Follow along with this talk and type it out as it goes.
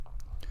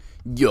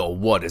Yo,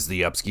 what is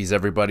the upskis,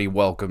 everybody?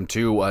 Welcome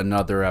to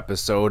another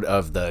episode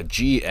of the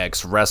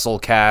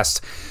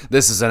GXWrestleCast.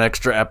 This is an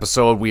extra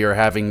episode we are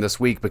having this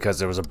week because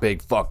there was a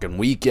big fucking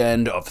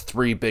weekend of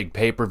 3 big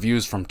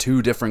pay-per-views from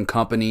 2 different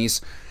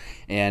companies.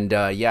 And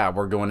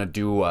we're going to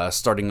do,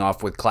 starting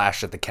off with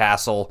Clash at the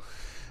Castle.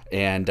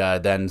 And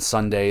then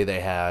Sunday they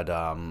had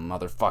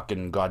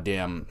motherfucking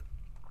goddamn...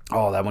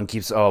 Oh, that one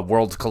keeps...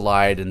 Worlds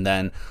Collide, and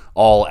then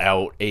All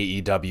Out,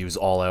 AEW's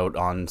All Out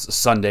on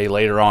Sunday,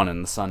 later on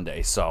in the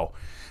Sunday. So,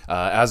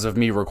 as of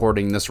me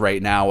recording this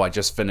right now, I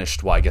just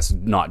finished... Well, I guess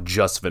not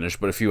just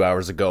finished, but a few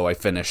hours ago, I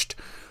finished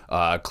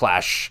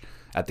Clash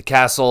at the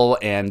Castle.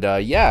 And,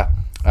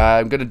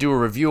 I'm going to do a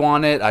review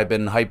on it. I've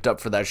been hyped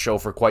up for that show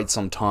for quite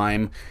some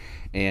time.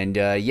 And,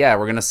 we're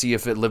going to see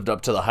if it lived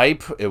up to the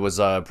hype. It was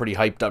a pretty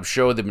hyped up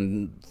show. There've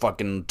been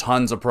fucking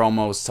tons of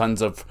promos,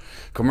 tons of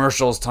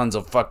commercials, tons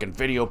of fucking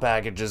video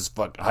packages,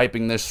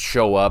 hyping this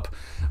show up.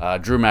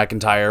 Drew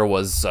McIntyre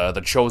was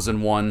the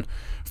chosen one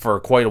for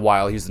quite a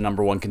while. He's the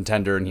number 1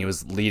 contender, and he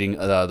was leading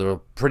the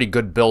pretty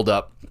good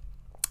build-up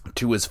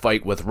to his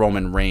fight with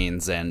Roman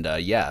Reigns. And,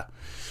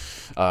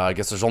 I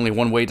guess there's only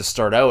one way to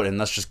start out, and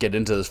let's just get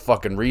into this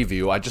fucking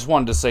review. I just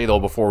wanted to say, though,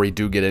 before we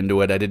do get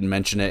into it, I didn't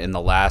mention it in the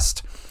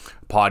last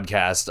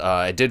podcast.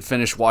 I did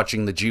finish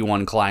watching the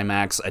G1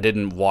 Climax. I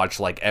didn't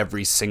watch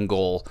every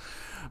single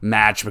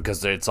match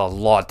because it's a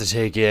lot to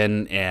take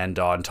in, and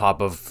on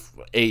top of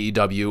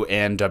AEW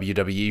and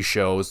WWE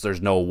shows,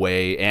 there's no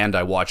way, and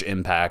I watch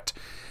Impact,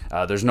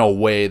 there's no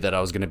way that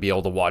I was going to be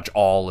able to watch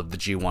all of the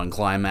G1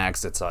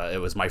 Climax.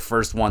 It was my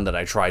first one that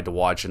I tried to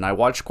watch, and I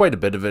watched quite a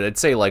bit of it. I'd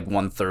say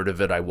 1/3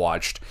 of it I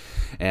watched,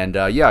 and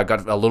I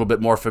got a little bit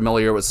more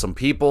familiar with some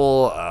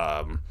people.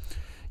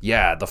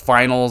 The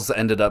finals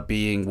ended up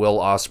being Will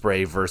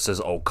Ospreay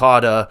versus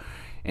Okada,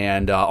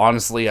 and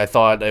honestly, I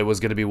thought it was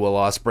going to be Will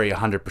Ospreay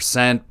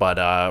 100%,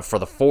 but for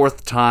the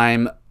 4th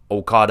time,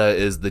 Okada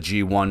is the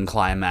G1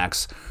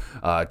 Climax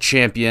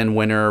champion,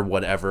 winner,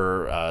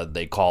 whatever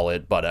they call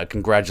it, but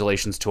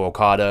congratulations to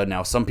Okada.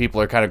 Now, some people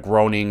are kind of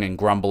groaning and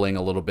grumbling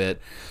a little bit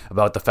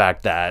about the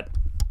fact that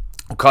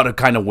Okada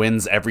kind of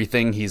wins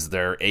everything. He's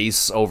their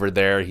ace over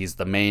there. He's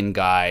the main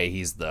guy.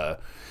 He's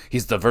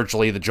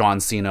virtually the John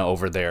Cena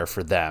over there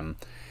for them.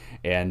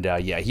 And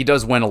he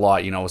does win a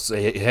lot. So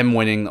him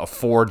winning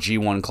 4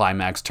 G1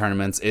 Climax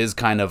tournaments is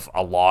kind of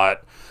a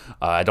lot.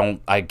 I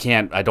don't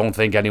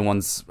think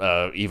anyone's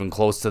even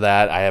close to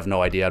that. I have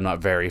no idea. I'm not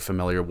very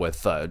familiar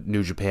with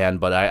New Japan,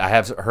 but I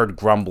have heard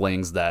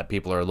grumblings that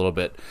people are a little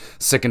bit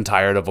sick and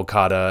tired of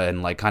Okada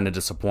and kind of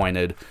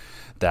disappointed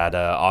that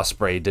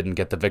Ospreay didn't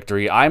get the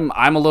victory. I'm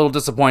a little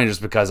disappointed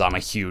just because I'm a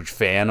huge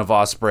fan of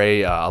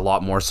Ospreay, a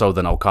lot more so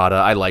than Okada.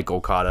 I like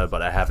Okada,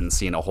 but I haven't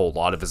seen a whole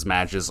lot of his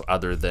matches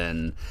other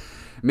than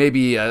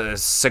maybe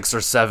 6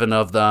 or 7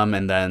 of them,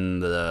 and then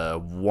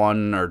the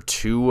 1 or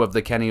 2 of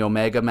the Kenny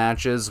Omega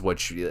matches,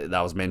 which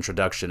that was my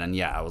introduction, and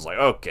I was like,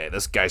 okay,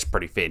 this guy's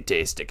pretty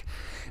fantastic.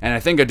 And I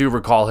think I do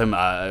recall him,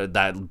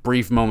 that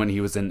brief moment he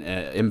was in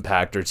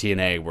Impact or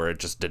TNA where it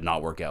just did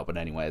not work out, but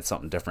anyway, it's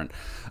something different.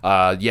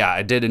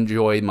 I did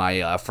enjoy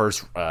my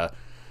first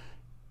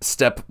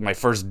step, my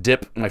first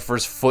dip, my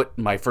first foot,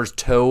 my first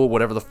toe,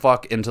 whatever the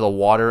fuck, into the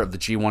water of the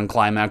G1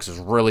 Climax. Is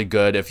really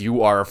good. If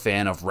you are a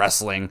fan of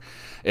wrestling,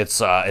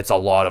 it's a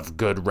lot of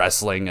good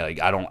wrestling.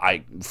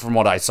 From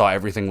what I saw,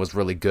 everything was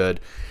really good.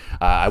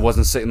 I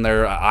wasn't sitting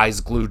there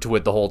eyes glued to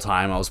it the whole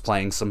time. I was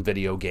playing some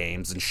video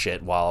games and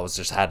shit while I was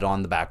just had it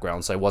on the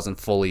background, so I wasn't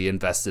fully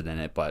invested in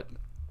it. But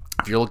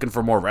if you're looking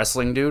for more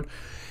wrestling, dude,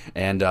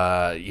 and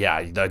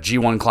the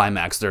G1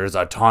 Climax, there's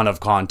a ton of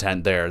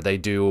content there. They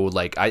do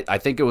I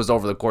think it was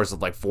over the course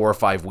of 4 or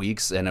 5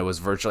 weeks, and it was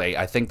virtually,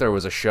 I think there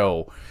was a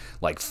show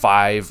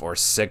 5 or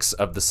 6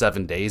 of the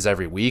 7 days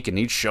every week, and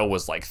each show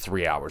was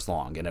 3 hours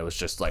long, and it was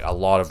just a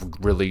lot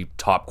of really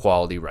top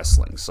quality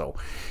wrestling. So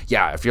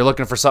if you're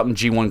looking for something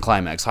G1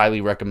 Climax, highly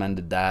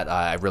recommended that.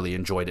 I really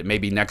enjoyed it.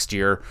 Maybe next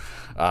year,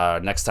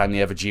 next time they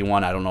have a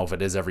G1, I don't know if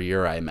it is every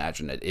year. I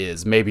imagine it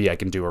is. Maybe I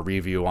can do a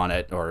review on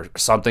it or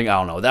something. I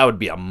don't know. That would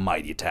be a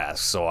mighty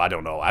task, so I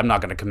don't know. I'm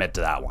not going to commit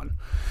to that one.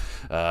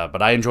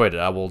 But I enjoyed it.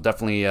 I will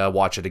definitely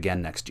watch it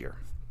again next year.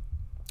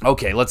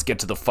 Okay, let's get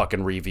to the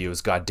fucking reviews.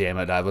 God damn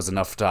it, that was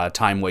enough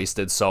time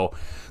wasted. So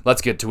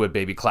let's get to it,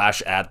 baby.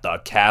 Clash at the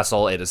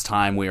Castle. It is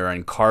time. We are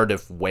in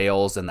Cardiff,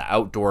 Wales, in the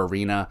outdoor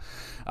arena.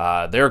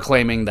 They're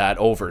claiming that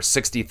over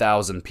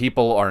 60,000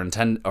 people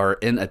are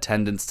in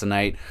attendance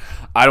tonight.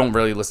 I don't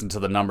really listen to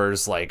the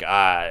numbers. They're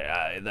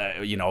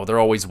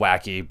always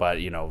wacky, but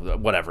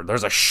whatever.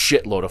 There's a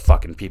shitload of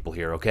fucking people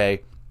here.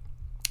 Okay,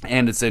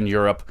 and it's in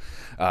Europe,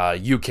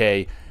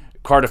 UK,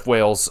 Cardiff,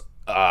 Wales.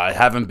 I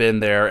haven't been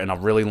there in a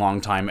really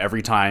long time.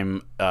 Every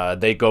time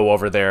they go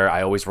over there,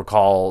 I always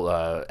recall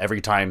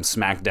every time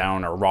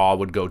SmackDown or Raw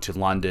would go to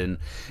London,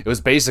 it was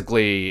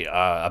basically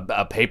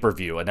a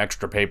pay-per-view, an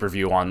extra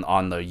pay-per-view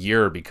on the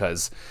year,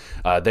 because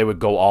they would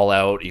go all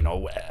out,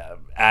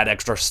 add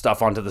extra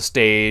stuff onto the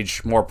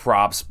stage, more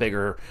props,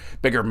 bigger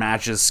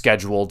matches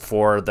scheduled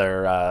for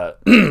their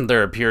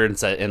their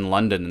appearance in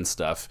London and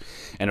stuff.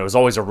 And it was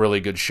always a really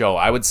good show.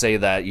 I would say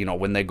that,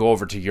 when they go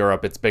over to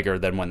Europe, it's bigger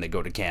than when they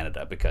go to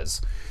Canada,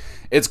 because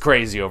it's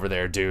crazy over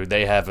there, dude.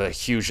 They have a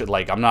huge,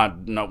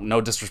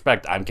 no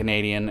disrespect, I'm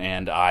Canadian,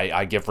 and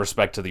I give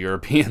respect to the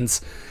Europeans,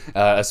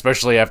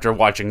 especially after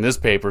watching this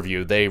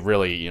pay-per-view. They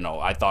really,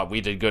 I thought we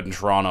did good in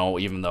Toronto,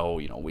 even though,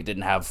 we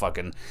didn't have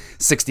fucking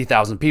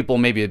 60,000 people.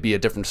 Maybe it'd be a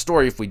different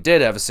story if we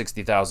did have a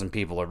 60,000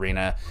 people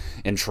arena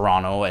in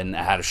Toronto and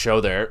had a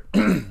show there.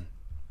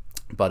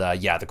 But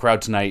the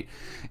crowd tonight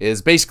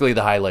is basically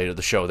the highlight of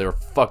the show. They were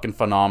fucking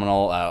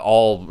phenomenal,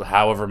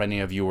 however many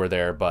of you were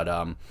there,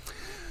 but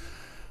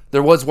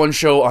there was one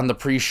show on the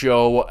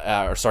pre-show,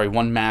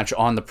 one match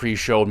on the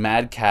pre-show,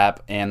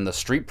 Madcap and the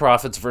Street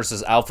Profits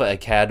versus Alpha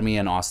Academy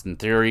and Austin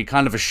Theory.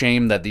 Kind of a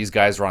shame that these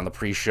guys were on the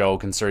pre-show,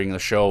 considering the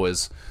show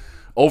is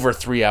over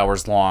 3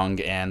 hours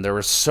long, and there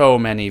were so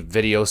many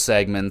video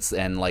segments,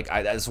 and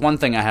that's one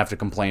thing I have to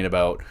complain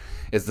about,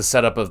 is the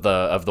setup of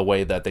the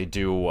way that they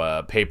do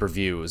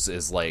pay-per-views,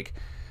 is they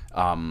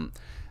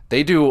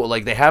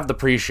have the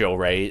pre-show,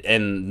 right?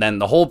 And then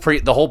the whole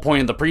point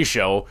of the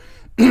pre-show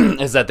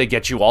is that they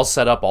get you all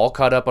set up, all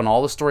caught up on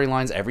all the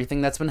storylines, everything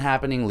that's been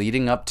happening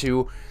leading up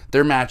to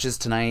their matches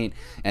tonight.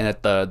 And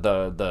at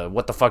the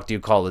what the fuck do you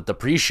call it? The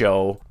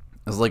pre-show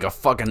is like a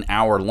fucking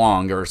hour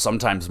long, or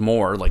sometimes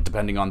more,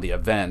 depending on the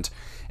event.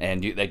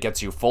 And that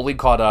gets you fully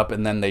caught up,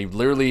 and then they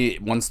literally,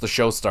 once the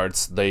show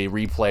starts, they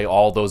replay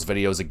all those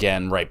videos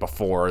again right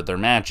before their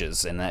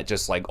matches. And that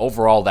just,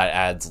 overall, that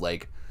adds,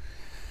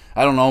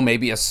 I don't know,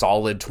 maybe a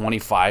solid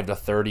 25 to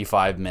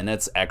 35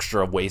 minutes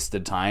extra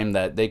wasted time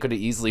that they could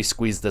have easily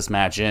squeezed this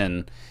match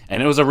in.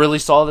 And it was a really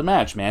solid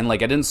match, man. I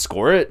didn't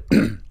score it,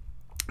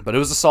 but it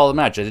was a solid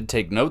match. I did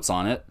take notes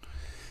on it.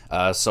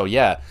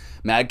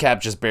 Madcap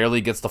just barely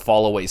gets the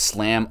fall-away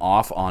slam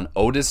off on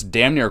Otis.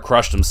 Damn near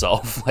crushed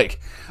himself.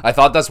 I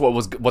thought that's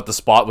what the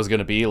spot was going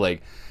to be.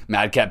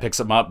 Madcap picks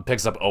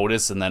up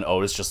Otis, and then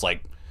Otis just,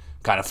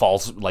 kind of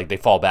falls, they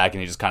fall back, and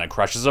he just kind of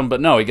crushes him.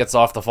 But no, he gets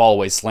off the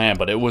fall-away slam,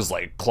 but it was,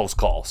 close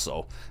call,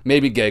 so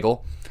maybe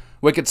giggle.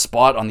 Wicked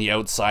spot on the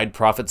outside.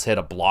 Profits hit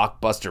a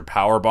blockbuster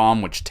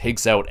powerbomb, which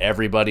takes out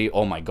everybody.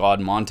 Oh my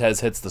god, Montez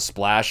hits the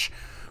splash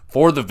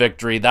for the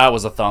victory. That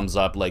was a thumbs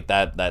up.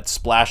 That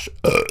splash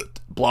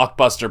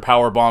blockbuster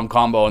powerbomb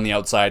combo on the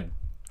outside,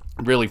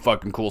 really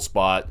fucking cool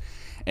spot.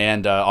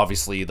 And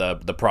obviously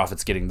the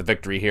Profits getting the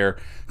victory here,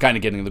 kind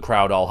of getting the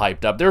crowd all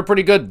hyped up. They were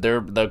pretty good.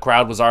 The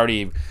crowd was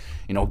already,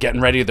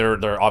 getting ready.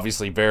 They're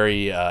obviously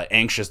very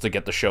anxious to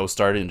get the show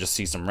started and just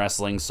see some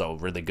wrestling, so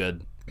really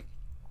good.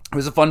 It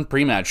was a fun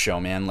pre-match show,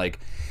 man.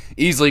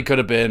 Easily could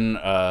have been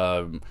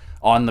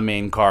on the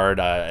main card.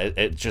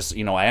 It just,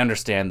 I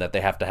understand that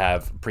they have to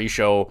have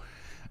pre-show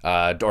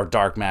or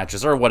dark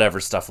matches or whatever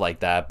stuff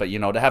like that, but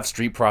to have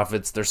Street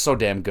Profits, they're so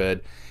damn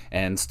good,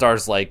 and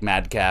stars like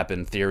Madcap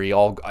and Theory,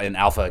 all in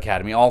Alpha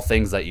Academy, all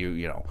things that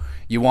you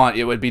want.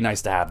 It would be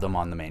nice to have them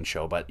on the main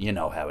show, but you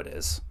know how it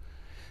is.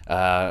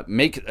 Like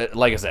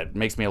I said,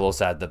 makes me a little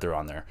sad that they're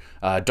on there.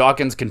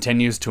 Dawkins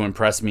continues to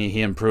impress me.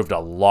 He improved a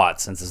lot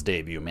since his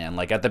debut, man.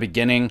 At the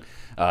beginning,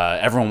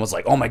 everyone was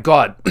like, "Oh my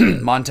god,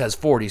 Montez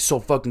Ford, he's so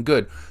fucking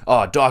good."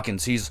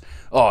 Dawkins, he's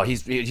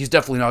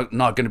definitely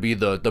not going to be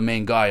the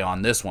main guy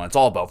on this one. It's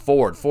all about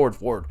Ford.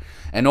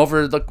 And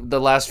over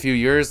the last few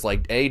years,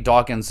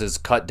 Dawkins has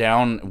cut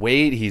down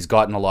weight. He's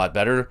gotten a lot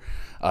better,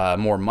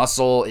 more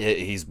muscle.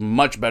 He's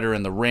much better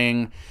in the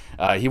ring.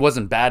 He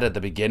wasn't bad at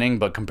the beginning,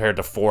 but compared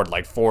to Ford,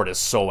 Ford is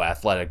so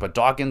athletic. But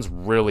Dawkins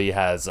really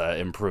has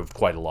improved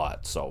quite a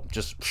lot. So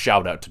just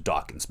shout out to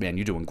Dawkins, man.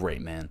 You're doing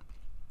great, man.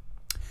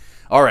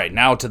 All right,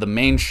 now to the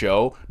main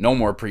show. No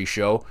more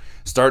pre-show.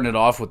 Starting it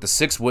off with the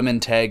 6-women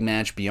tag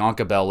match,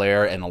 Bianca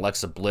Belair and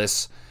Alexa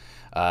Bliss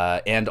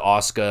and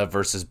Asuka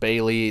versus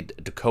Bayley,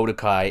 Dakota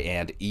Kai,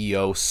 and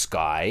Io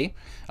Sky.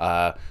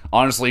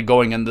 Honestly,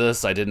 going into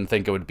this, I didn't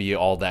think it would be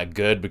all that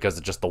good because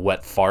of just the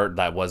wet fart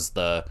that was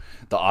the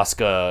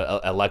Asuka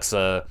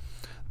Alexa.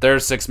 Their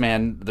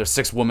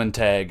 6-woman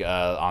tag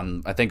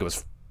on, I think it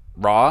was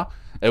Raw.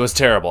 It was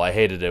terrible. I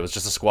hated it. It was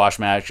just a squash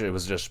match. It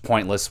was just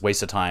pointless,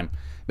 waste of time.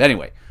 But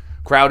anyway,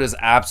 crowd is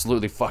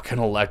absolutely fucking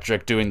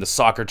electric, doing the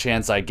soccer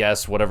chants, I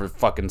guess, whatever.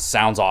 Fucking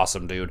sounds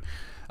awesome, dude.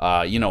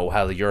 You know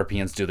how the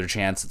Europeans do their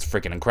chants. It's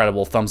freaking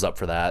incredible. Thumbs up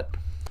for that.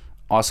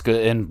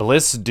 Asuka and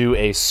Bliss do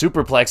a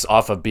superplex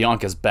off of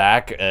Bianca's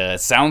back.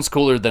 Sounds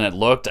cooler than it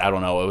looked. I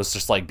don't know. It was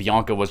just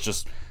Bianca was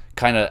just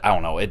kind of, I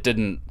don't know. It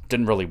didn't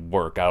really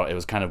work. It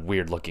was kind of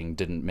weird looking.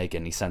 Didn't make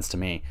any sense to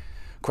me.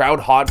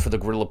 Crowd hot for the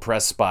Gorilla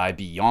Press by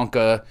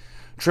Bianca.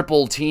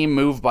 Triple team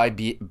move by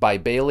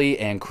Bayley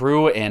and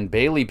crew, and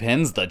Bayley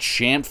pins the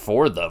champ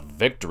for the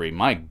victory.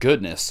 My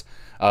goodness.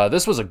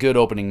 This was a good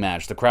opening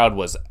match. The crowd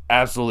was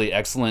absolutely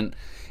excellent,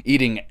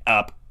 eating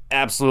up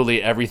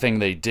absolutely everything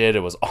they did. It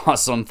was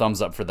awesome.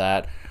 Thumbs up for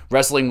that.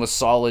 Wrestling was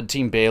solid.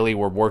 Team Bayley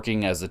were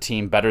working as a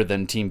team better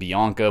than Team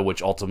Bianca,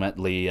 which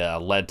ultimately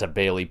led to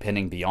Bayley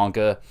pinning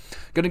Bianca.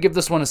 Gonna give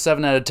this one a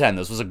 7 out of 10.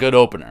 This was a good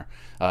opener.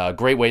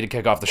 Great way to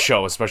kick off the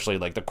show, especially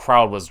like the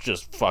crowd was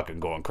just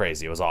fucking going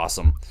crazy. It was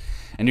awesome.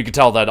 And you could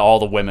tell that all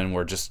the women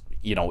were just,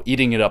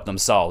 eating it up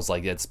themselves.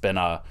 Like it's been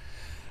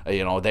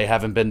they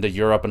haven't been to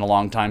Europe in a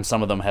long time.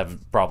 Some of them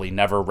have probably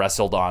never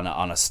wrestled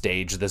on a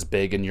stage this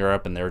big in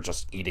Europe, and they're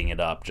just eating it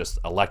up. Just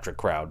electric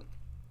crowd.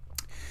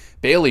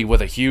 Bayley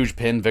with a huge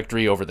pin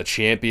victory over the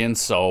champion,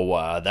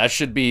 so that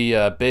should be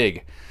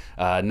big.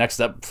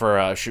 Next up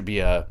for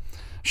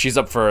she's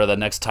up for the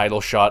next title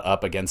shot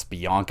up against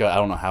Bianca. I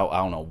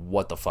don't know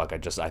what the fuck.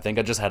 I think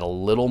I just had a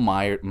little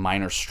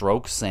minor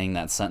stroke saying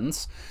that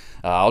sentence.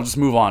 I'll just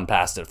move on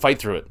past it. Fight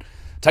through it.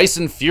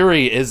 Tyson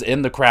Fury is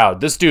in the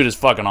crowd. This dude is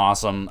fucking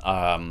awesome.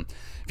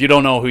 If you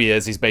don't know who he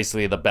is, he's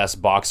basically the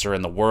best boxer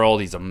in the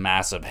world. He's a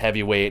massive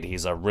heavyweight.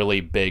 He's a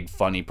really big,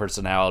 funny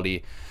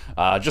personality.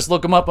 Just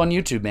look him up on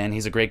YouTube, man.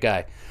 He's a great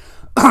guy.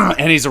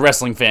 And he's a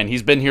wrestling fan.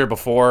 He's been here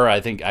before. I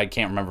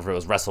can't remember if it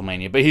was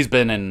WrestleMania, but he's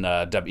been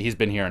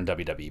here in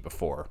WWE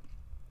before.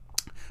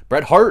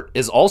 Bret Hart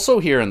is also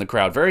here in the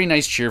crowd. Very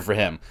nice cheer for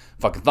him.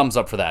 Fucking thumbs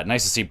up for that.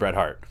 Nice to see Bret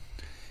Hart.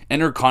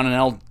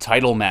 Intercontinental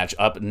title match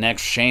up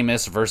next.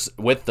 Sheamus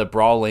with the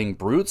Brawling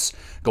Brutes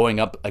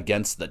going up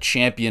against the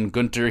champion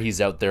Gunther.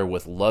 He's out there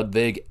with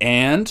Ludwig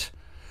and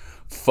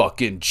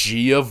fucking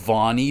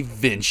Giovanni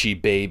Vinci,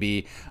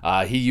 baby.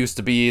 He used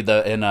to be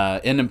in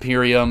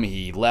Imperium.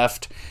 He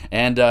left,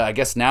 and I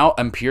guess now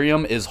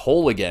Imperium is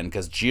whole again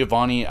because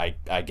Giovanni,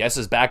 I guess,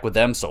 is back with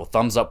them. So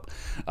thumbs up.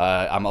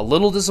 I'm a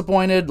little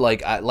disappointed.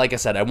 Like I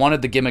said, I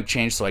wanted the gimmick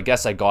change, so I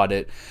guess I got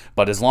it.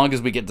 But as long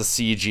as we get to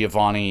see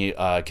Giovanni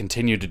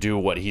continue to do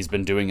what he's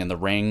been doing in the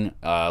ring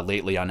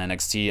lately on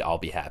NXT, I'll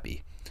be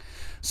happy.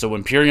 So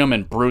Imperium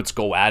and Brutes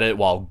go at it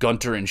while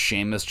Gunther and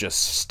Sheamus just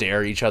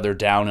stare each other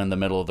down in the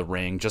middle of the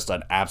ring. Just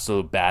an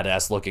absolute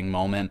badass looking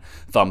moment.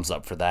 Thumbs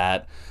up for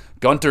that.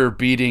 Gunther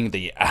beating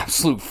the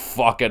absolute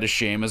fuck out of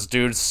Sheamus,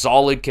 dude.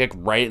 Solid kick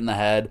right in the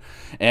head.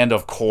 And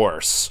of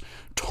course,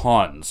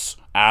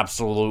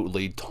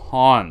 absolutely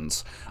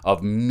tons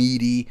of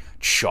meaty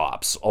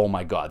chops. Oh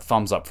my god,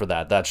 thumbs up for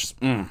that. That's just,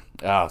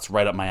 it's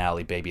right up my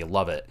alley, baby. I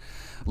love it.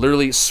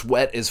 Literally,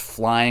 sweat is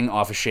flying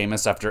off of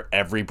Sheamus after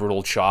every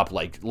brutal chop,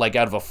 like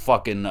out of a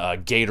fucking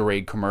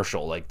Gatorade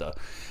commercial, like the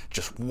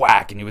just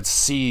whack, and you would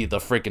see the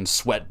freaking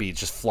sweat beads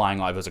just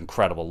flying off. It was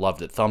incredible.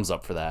 Loved it. Thumbs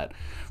up for that.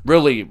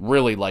 Really,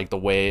 really like the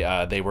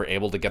way they were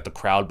able to get the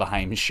crowd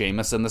behind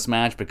Sheamus in this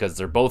match because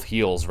they're both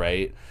heels,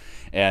 right?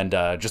 And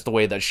just the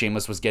way that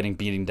Sheamus was getting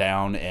beaten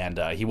down, and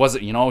he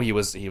wasn't,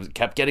 he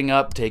kept getting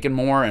up, taking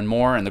more and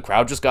more, and the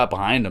crowd just got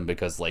behind him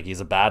because like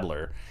he's a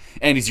battler.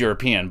 And he's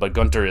European, but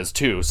Gunther is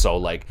too. So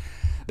like,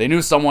 they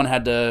knew someone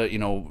had to,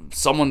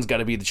 someone's got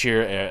to be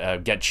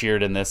the get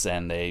cheered in this.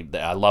 And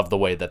I love the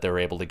way that they were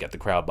able to get the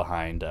crowd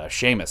behind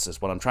Sheamus. Is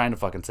what I'm trying to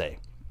fucking say.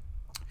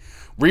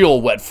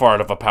 Real wet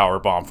fart of a power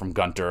bomb from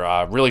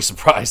Gunther. Really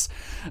surprised.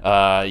 He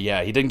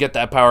didn't get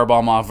that power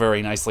bomb off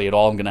very nicely at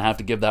all. I'm gonna have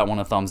to give that one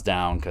a thumbs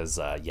down because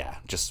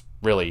just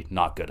really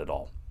not good at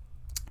all.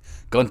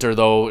 Gunther,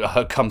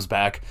 though, comes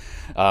back,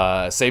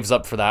 saves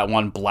up for that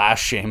one,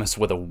 blasts Sheamus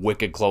with a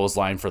wicked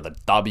clothesline for the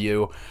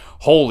W.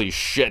 Holy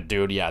shit,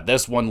 dude. Yeah,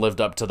 this one lived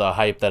up to the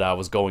hype that I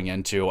was going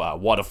into.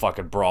 What a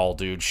fucking brawl,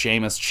 dude.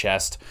 Sheamus'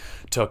 chest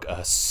took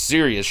a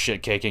serious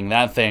shit kicking.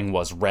 That thing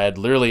was red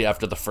literally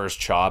after the first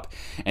chop.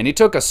 And he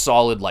took a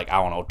solid,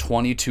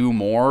 22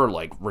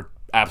 more,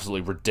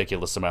 absolutely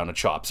ridiculous amount of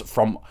chops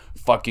from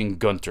fucking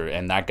Gunther.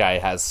 And that guy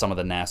has some of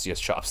the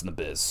nastiest chops in the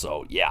biz.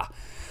 So, yeah.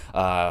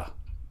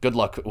 Good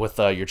luck with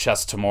your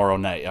chest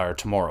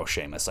tomorrow,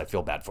 Sheamus. I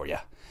feel bad for you.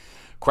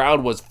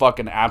 Crowd was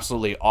fucking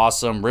absolutely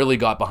awesome. Really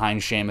got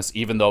behind Sheamus,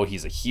 even though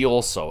he's a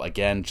heel. So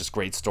again, just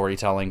great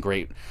storytelling.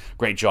 Great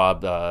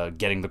job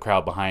getting the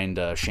crowd behind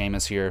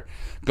Sheamus here.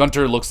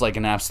 Gunther looks like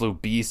an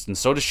absolute beast, and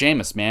so does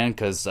Sheamus, man,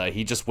 because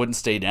he just wouldn't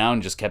stay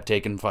down. Just kept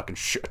taking fucking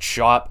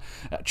chop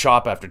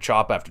after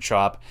chop after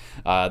chop.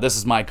 This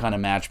is my kind of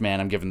match, man.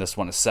 I'm giving this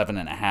one a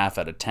 7.5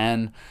 out of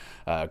 10.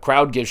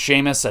 Crowd gives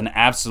Sheamus an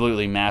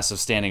absolutely massive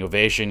standing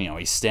ovation.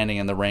 He's standing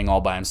in the ring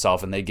all by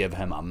himself, and they give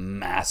him a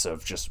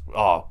massive,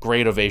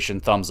 great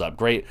ovation, thumbs up.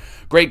 Great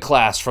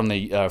class from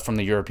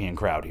the European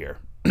crowd here.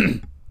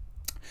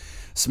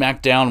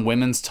 SmackDown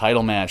Women's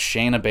Title match: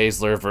 Shayna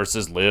Baszler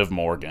versus Liv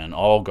Morgan.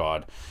 Oh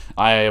god,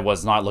 I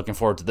was not looking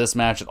forward to this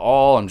match at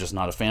all. I'm just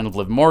not a fan of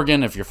Liv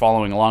Morgan. If you're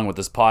following along with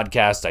this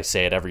podcast, I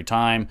say it every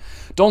time.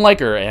 Don't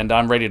like her, and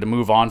I'm ready to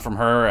move on from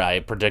her.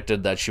 I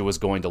predicted that she was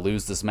going to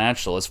lose this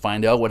match, so let's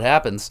find out what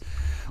happens.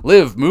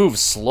 Liv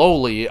moves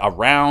slowly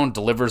around,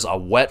 delivers a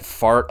wet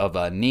fart of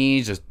a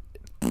knee, just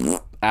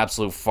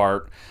absolute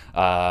fart.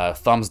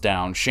 Thumbs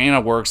down.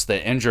 Shayna works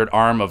the injured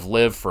arm of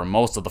Liv for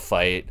most of the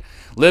fight.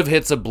 Liv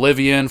hits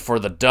Oblivion for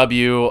the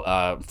W.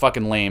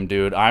 Fucking lame,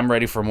 dude. I'm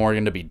ready for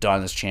Morgan to be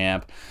done as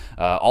champ.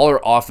 All her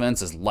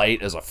offense is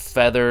light as a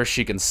feather.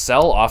 She can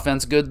sell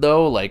offense good,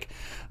 though. Like,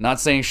 not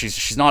saying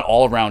she's not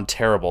all around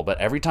terrible, but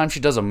every time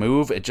she does a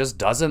move, it just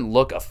doesn't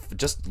look, it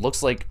just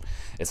looks like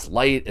it's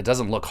light. It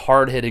doesn't look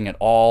hard hitting at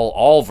all.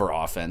 All of her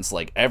offense,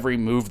 like every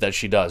move that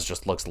she does,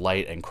 just looks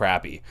light and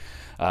crappy.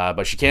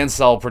 But she can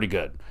sell pretty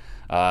good.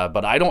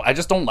 But I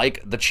just don't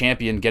like the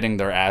champion getting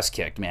their ass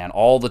kicked, man,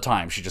 all the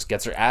time. She just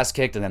gets her ass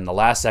kicked, and then the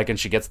last second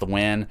she gets the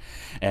win.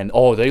 And,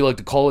 they like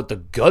to call it the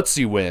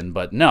gutsy win,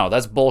 but no,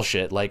 that's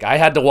bullshit. Like, I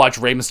had to watch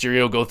Rey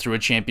Mysterio go through a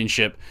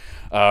championship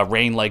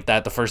reign like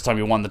that the first time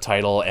he won the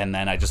title, and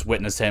then I just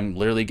witnessed him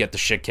literally get the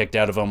shit kicked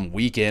out of him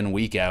week in,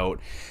 week out,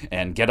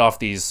 and get off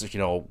these,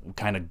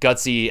 kind of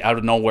gutsy, out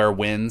of nowhere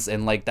wins,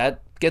 and, like,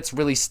 that gets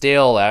really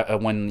stale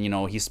when,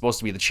 he's supposed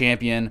to be the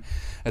champion.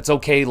 It's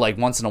okay, like,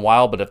 once in a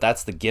while, but if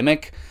that's the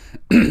gimmick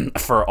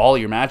for all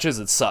your matches,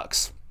 it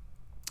sucks.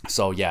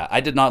 So, yeah,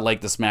 I did not like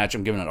this match.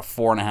 I'm giving it a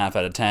 4.5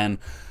 out of 10.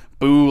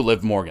 Boo,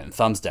 Liv Morgan.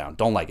 Thumbs down.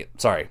 Don't like it.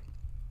 Sorry.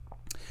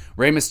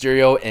 Rey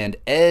Mysterio and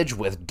Edge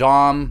with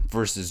Dom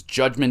versus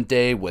Judgment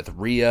Day with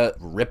Rhea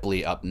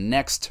Ripley up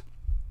next.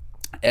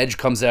 Edge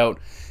comes out.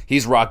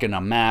 He's rocking a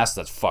mask.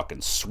 That's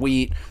fucking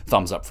sweet.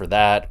 Thumbs up for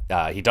that.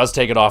 He does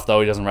take it off, though.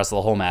 He doesn't wrestle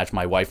the whole match.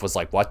 My wife was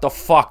like, what the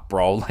fuck,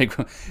 bro? Like,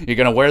 you're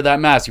going to wear that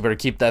mask. You better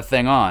keep that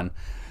thing on.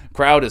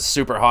 Crowd is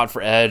super hot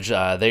for Edge.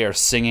 They are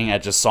singing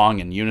Edge's song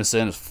in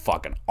unison. It's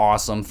fucking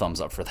awesome.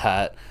 Thumbs up for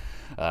that.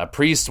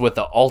 Priest with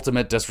the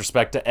ultimate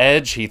disrespect to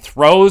Edge. He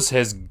throws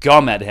his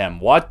gum at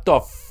him. What the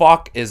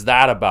fuck is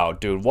that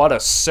about, dude? What a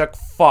sick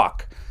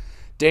fuck.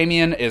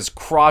 Damien is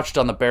crotched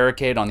on the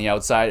barricade on the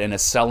outside, and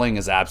his selling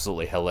is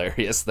absolutely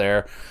hilarious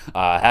there.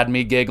 Had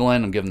me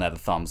giggling. I'm giving that a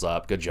thumbs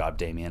up. Good job,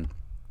 Damien.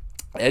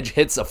 Edge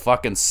hits a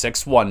fucking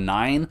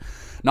 619.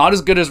 Not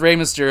as good as Rey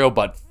Mysterio,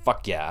 but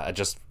fuck yeah.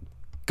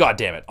 God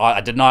damn it. I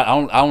don't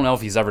know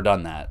if he's ever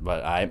done that,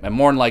 but I'm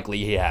more than likely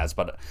he has,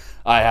 but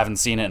I haven't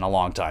seen it in a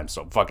long time,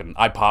 so fucking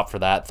I pop for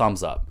that.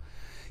 Thumbs up.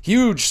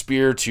 Huge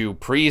spear to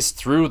Priest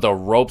through the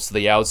ropes to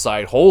the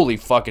outside. Holy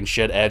fucking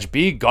shit, Edge.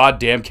 Be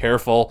goddamn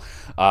careful.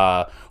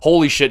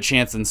 Holy shit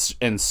chants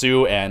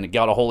ensue, and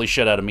got a holy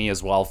shit out of me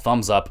as well.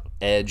 Thumbs up,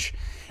 Edge.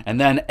 And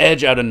then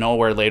Edge out of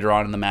nowhere later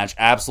on in the match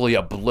absolutely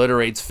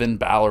obliterates Finn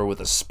Balor with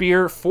a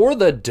spear for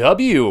the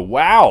W.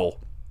 Wow.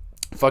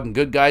 Fucking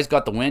good guys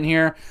got the win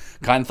here.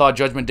 Kind of thought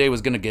Judgment Day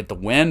was going to get the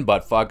win,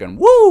 but fucking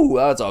woo.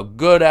 That's a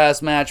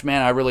good-ass match,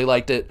 man. I really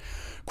liked it.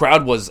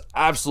 Crowd was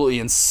absolutely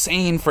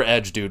insane for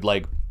Edge, dude.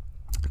 Like,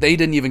 they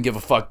didn't even give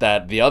a fuck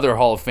that the other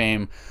Hall of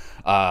Fame,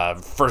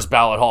 first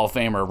ballot Hall of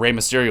Famer, Rey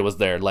Mysterio, was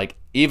there. Like,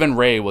 even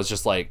Rey was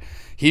just like,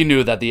 he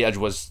knew that the Edge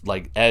was,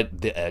 like,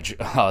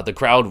 the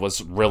crowd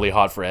was really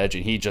hot for Edge,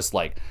 and he just,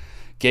 like,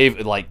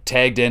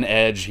 tagged in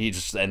Edge.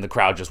 And the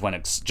crowd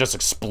just just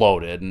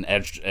exploded, and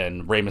Edge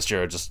and Rey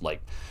Mysterio just,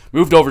 like,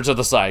 moved over to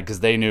the side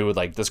because they knew,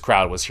 like, this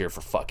crowd was here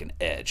for fucking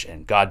Edge,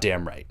 and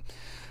goddamn right.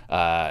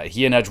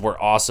 He and Edge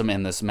were awesome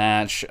in this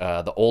match.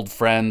 The old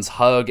friends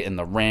hug in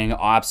the ring.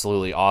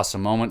 Absolutely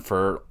awesome moment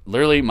for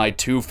literally my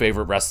two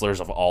favorite wrestlers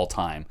of all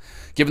time.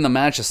 Giving the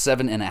match a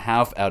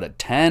 7.5 out of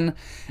 10.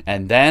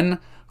 And then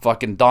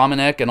fucking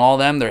Dominic and all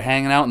them, they're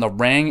hanging out in the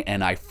ring,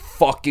 and I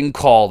fucking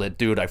called it,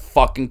 dude. I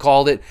fucking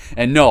called it.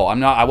 And no,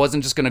 I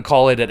wasn't just gonna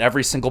call it at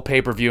every single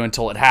pay-per-view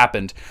until it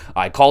happened.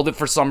 I called it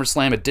for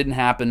SummerSlam. It didn't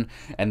happen.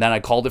 And then I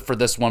called it for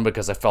this one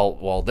because I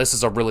felt, well, this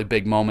is a really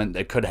big moment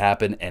that could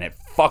happen, and it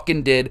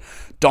fucking did.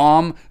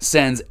 Dom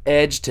sends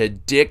Edge to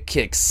Dick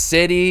Kick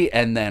City,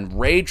 and then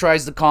Ray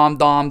tries to calm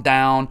Dom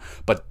down,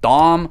 but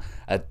Dom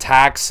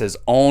attacks his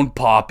own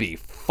Poppy.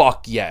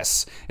 Fuck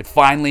yes. It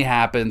finally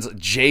happens.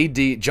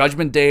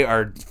 Judgment Day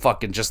are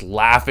fucking just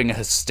laughing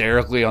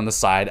hysterically on the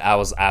side. I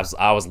was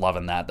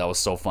loving that. That was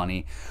so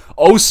funny.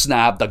 Oh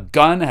snap, the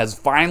gun has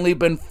finally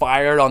been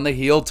fired on the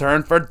heel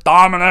turn for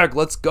Dominic.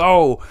 Let's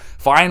go.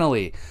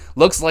 Finally.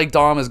 Looks like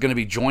Dom is going to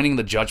be joining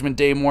the Judgment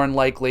Day more than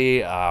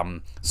likely.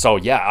 So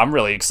yeah, I'm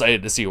really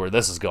excited to see where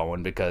this is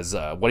going because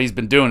what he's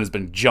been doing has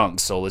been junk.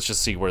 So let's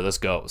just see where this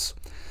goes.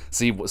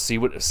 See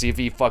if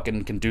he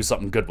fucking can do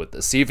something good with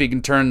this. See if he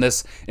can turn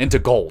this into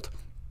gold.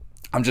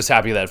 I'm just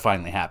happy that it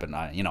finally happened.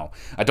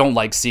 I don't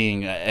like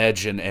seeing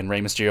Edge and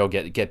Rey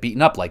Mysterio get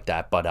beaten up like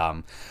that, but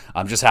I'm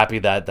just happy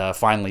that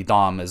finally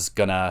Dom is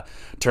gonna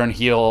turn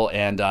heel,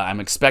 and I'm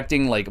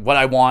expecting, like, what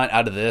I want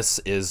out of this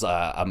is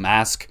a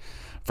mask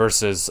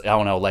versus, I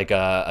don't know, like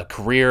a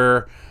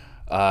career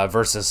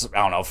versus, I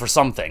don't know, for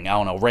something. I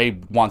don't know. Ray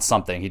wants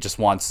something. He just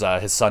wants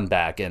his son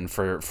back, and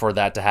for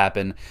that to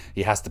happen,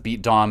 he has to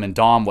beat Dom. And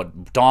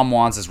what Dom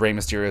wants is Rey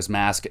Mysterio's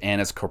mask and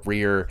his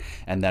career.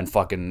 And then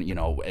fucking,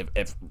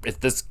 if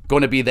this is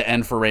going to be the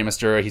end for Rey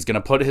Mysterio, he's going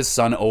to put his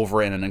son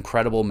over in an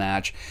incredible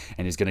match,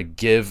 and he's going to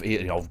give,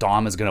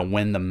 Dom is going to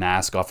win the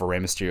mask off of Rey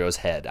Mysterio's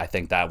head. I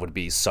think that would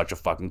be such a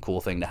fucking cool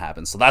thing to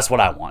happen. So that's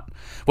what I want.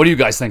 What do you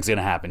guys think is going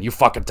to happen? You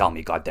fucking tell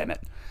me, goddammit.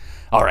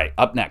 All right,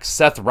 up next,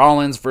 Seth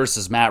Rollins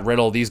versus Matt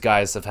Riddle. These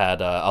guys have had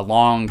a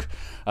long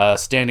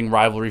standing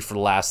rivalry for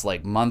the last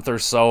month or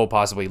so,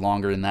 possibly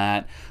longer than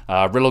that.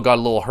 Riddle got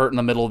a little hurt in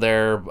the middle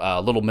there,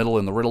 a little middle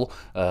in the Riddle,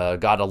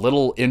 got a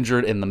little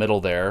injured in the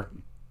middle there.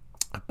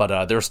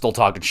 But they're still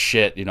talking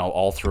shit,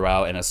 all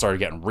throughout, and it started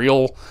getting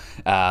real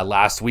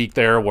last week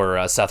there,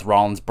 where Seth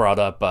Rollins brought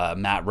up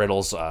Matt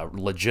Riddle's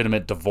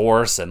legitimate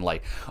divorce, and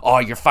oh,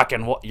 your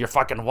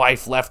fucking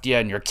wife left you,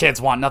 and your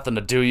kids want nothing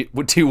to do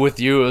with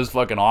you. It was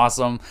fucking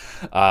awesome.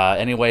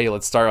 Anyway,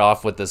 let's start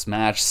off with this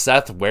match.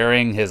 Seth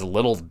wearing his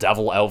little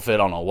devil outfit. I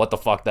don't know what the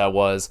fuck that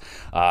was.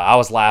 I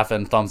was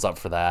laughing. Thumbs up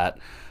for that.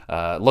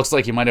 Looks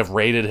like he might have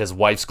raided his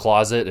wife's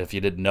closet. If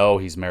you didn't know,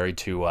 he's married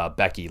to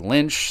Becky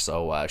Lynch,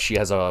 so she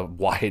has a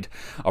wide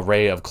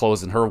array of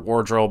clothes in her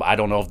wardrobe. I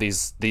don't know if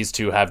these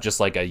two have just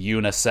a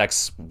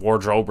unisex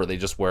wardrobe, or they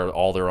just wear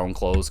all their own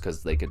clothes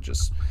because they could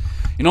just,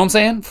 you know what I'm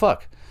saying?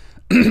 Fuck.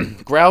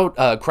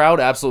 Crowd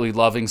absolutely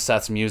loving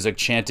Seth's music,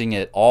 chanting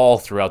it all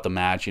throughout the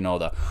match.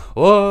 The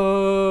whoa,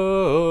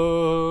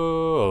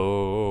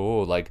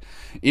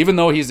 even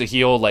though he's a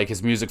heel,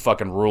 his music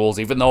fucking rules.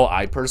 Even though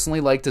I personally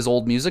liked his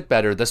old music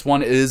better, this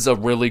one is a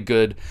really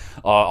good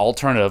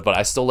alternative, but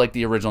I still like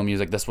the original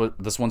music. This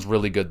one's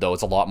really good, though.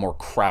 It's a lot more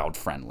crowd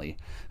friendly,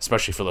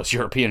 especially for those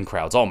European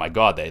crowds. Oh my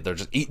god, they're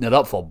just eating it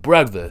up for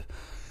breakfast.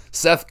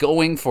 Seth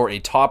going for a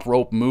top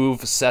rope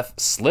move. Seth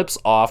slips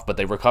off, but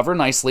they recover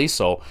nicely,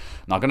 so I'm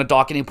not going to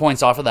dock any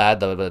points off of that.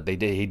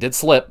 He did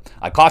slip.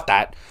 I caught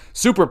that.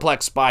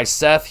 Superplex by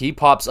Seth. He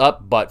pops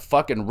up, but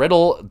fucking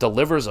Riddle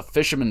delivers a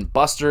Fisherman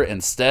Buster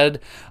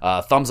instead.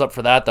 Thumbs up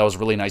for that. That was a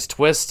really nice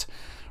twist.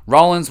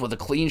 Rollins with a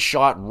clean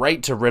shot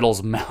right to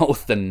Riddle's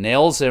mouth and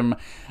nails him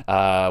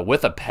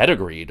with a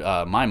pedigreed.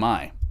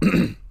 My.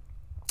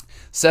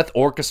 Seth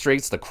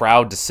orchestrates the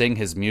crowd to sing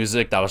his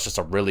music. That was just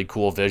a really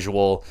cool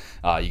visual.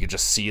 You could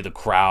just see the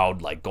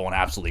crowd going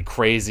absolutely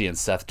crazy and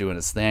Seth doing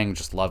his thing.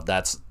 Just love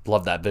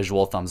that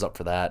visual. Thumbs up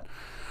for that.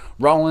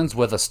 Rollins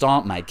with a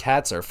stomp. My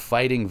cats are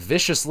fighting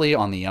viciously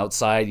on the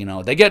outside.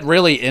 They get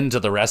really into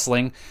the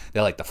wrestling.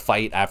 They like to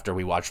fight after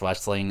we watch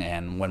wrestling,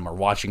 and when we're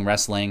watching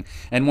wrestling,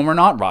 and when we're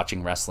not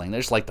watching wrestling, they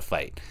just like to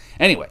fight.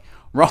 Anyway,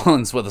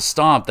 Rollins with a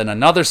stomp, then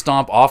another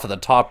stomp off of the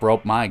top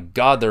rope. My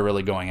God, they're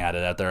really going at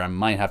it out there. I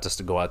might have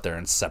to go out there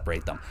and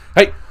separate them.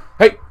 Hey,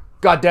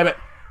 God damn it.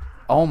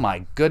 Oh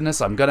my goodness,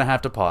 I'm going to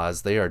have to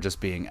pause. They are just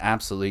being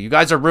absolutely... You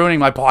guys are ruining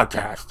my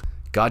podcast.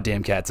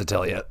 Goddamn cats, I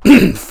tell you.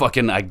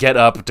 Fucking, I get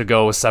up to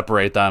go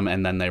separate them,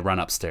 and then they run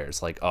upstairs.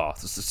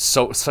 This is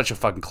such a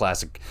fucking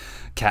classic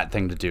cat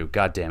thing to do.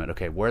 God damn it.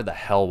 Okay, where the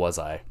hell was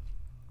I?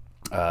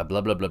 Blah,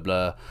 blah, blah,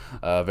 blah.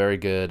 Very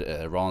good.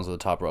 Rollins with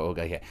the top rope.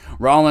 Okay.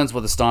 Rollins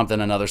with a stomp,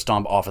 then another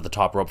stomp off of the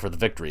top rope for the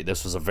victory.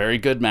 This was a very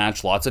good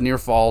match. Lots of near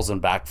falls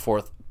and back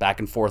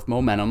and forth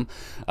momentum.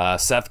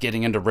 Seth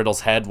getting into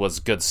Riddle's head was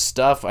good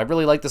stuff. I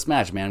really like this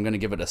match, man. I'm going to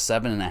give it a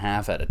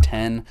 7.5 out of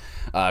 10.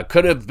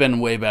 Could have been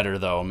way better,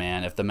 though,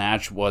 man. If the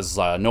match was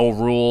no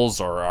rules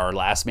or our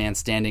last man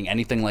standing,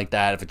 anything like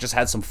that. If it just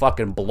had some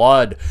fucking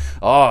blood.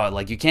 Oh,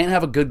 you can't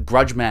have a good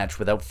grudge match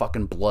without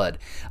fucking blood.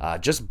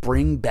 Just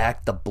bring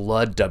back the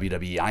blood,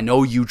 WWE. I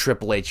know you,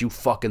 Triple H, you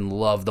fucking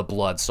love the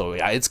blood, so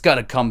it's got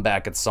to come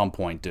back at some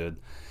point, dude.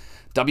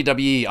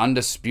 WWE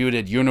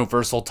Undisputed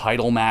Universal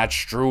Title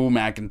match, Drew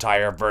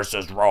McIntyre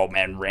versus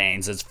Roman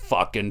Reigns. It's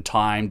fucking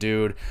time,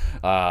 dude.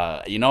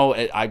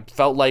 I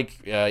felt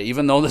like,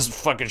 even though this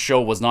fucking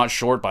show was not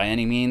short by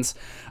any means,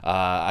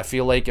 I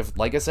feel like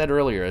like I said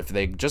earlier, if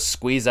they just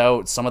squeeze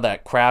out some of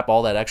that crap,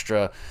 all that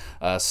extra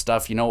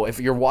stuff, if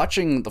you're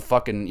watching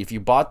if you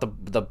bought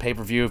the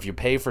pay-per-view, if you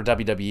pay for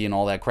WWE and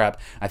all that crap,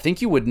 I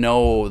think you would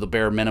know the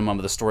bare minimum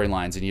of the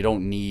storylines, and you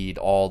don't need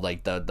all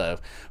the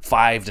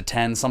 5 to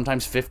 10,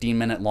 sometimes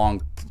 15-minute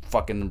long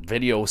fucking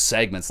video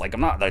segments. I'm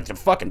not they're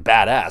fucking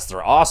badass.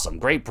 They're awesome,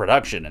 great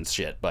production and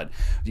shit. But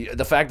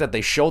the fact that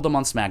they show them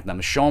on SmackDown,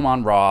 they show them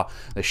on Raw,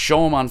 they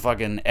show them on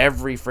fucking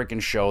every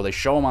freaking show, they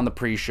show them on the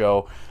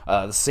pre-show,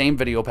 the same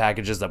video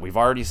packages that we've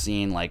already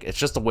seen. It's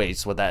just a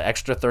waste. With that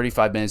extra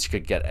 35 minutes, you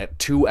could get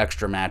 2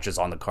 extra matches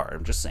on the card.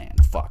 I'm just saying,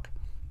 fuck.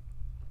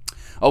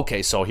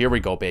 Okay, so here we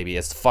go, baby.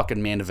 It's the fucking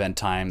main event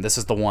time. This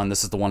is the one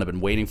I've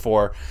been waiting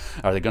for.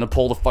 Are they going to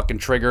pull the fucking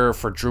trigger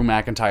for Drew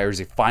McIntyre? Is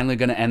he finally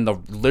going to end the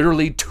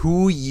literally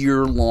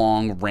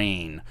 2-year-long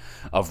reign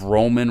of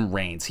Roman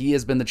Reigns? He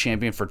has been the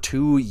champion for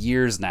 2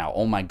 years now.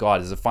 Oh my God,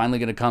 is it finally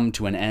going to come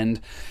to an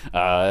end?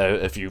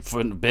 If you've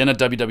been a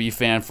WWE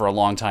fan for a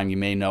long time, you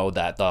may know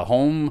that the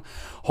home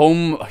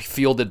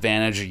field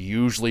advantage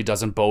usually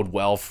doesn't bode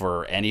well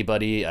for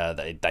anybody.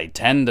 They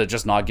tend to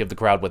just not give the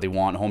crowd what they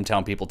want.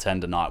 Hometown people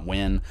tend to not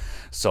win.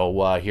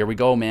 So here we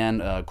go,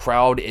 man.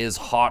 Crowd is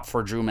hot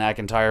for Drew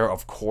McIntyre,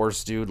 of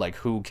course, dude.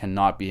 Who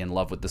cannot be in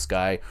love with this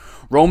guy?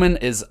 Roman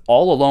is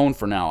all alone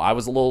for now. I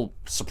was a little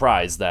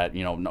surprised that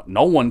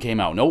no one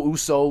came out. No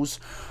Usos,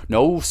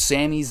 no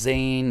Sami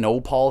Zayn, no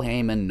Paul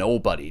Heyman,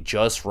 nobody.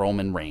 Just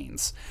Roman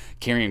Reigns.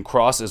 Karrion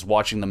Kross is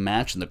watching the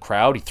match in the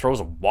crowd. He throws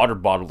a water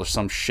bottle or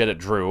some shit at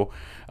Drew.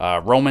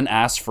 Roman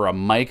asks for a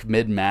mic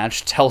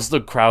mid-match, tells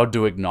the crowd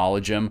to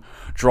acknowledge him,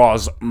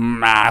 draws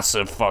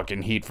massive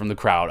fucking heat from the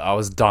crowd. I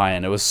was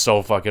dying. It was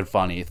so fucking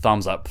funny.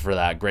 Thumbs up for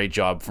that. Great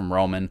job from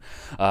Roman.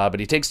 But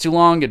he takes too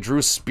long, and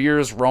Drew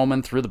spears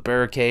Roman through the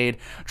barricade,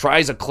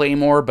 tries a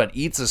claymore, but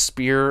eats a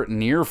spear,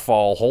 near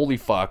fall. Holy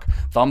fuck.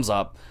 Thumbs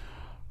up.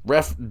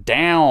 Ref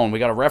down. We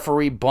got a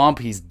referee bump.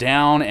 He's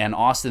down, and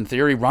Austin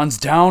Theory runs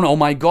down. Oh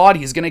my god,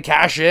 he's gonna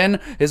cash in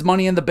his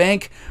Money in the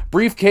Bank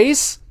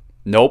briefcase.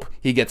 Nope,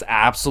 he gets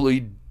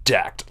absolutely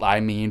decked. I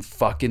mean,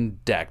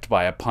 fucking decked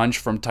by a punch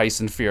from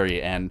Tyson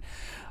Fury. And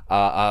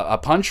a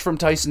punch from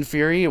Tyson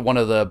Fury, one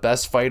of the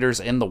best fighters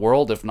in the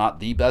world, if not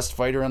the best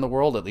fighter in the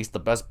world, at least the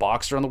best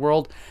boxer in the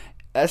world,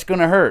 that's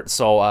gonna hurt.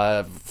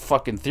 So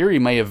fucking Theory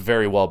may have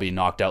very well been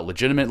knocked out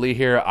legitimately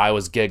here. I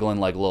was giggling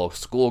like a little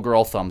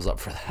schoolgirl. Thumbs up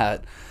for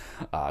that.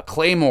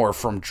 Claymore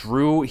from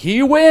Drew.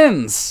 He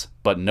wins!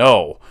 But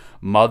no.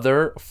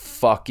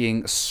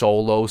 Motherfucking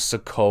Solo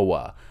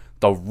Sikoa,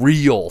 the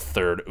real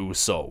third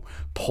Uso,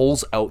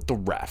 pulls out the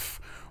ref.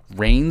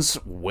 Reigns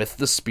with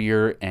the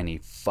spear, and he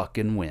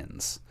fucking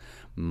wins.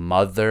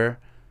 Motherfucker.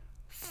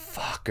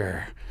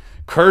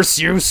 Curse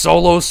you,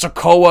 Solo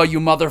Sikoa, you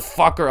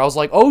motherfucker. I was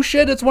like, oh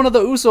shit, it's one of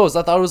the Usos.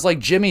 I thought it was like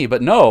Jimmy,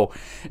 but no.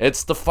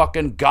 It's the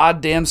fucking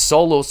goddamn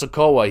Solo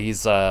Sikoa.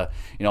 He's,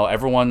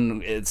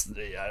 everyone, it's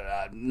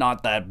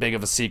not that big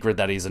of a secret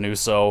that he's an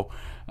Uso.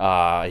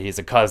 He's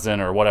a cousin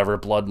or whatever,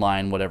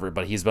 bloodline, whatever,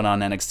 but he's been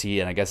on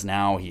NXT, and I guess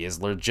now he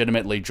has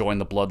legitimately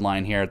joined the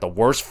bloodline here at the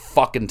worst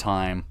fucking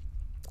time.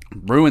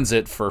 Ruins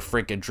it for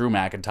freaking Drew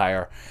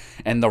McIntyre,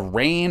 and the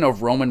reign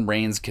of Roman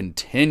Reigns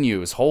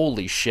continues.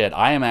 Holy shit,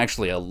 I am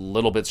actually a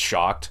little bit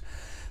shocked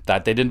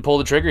that they didn't pull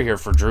the trigger here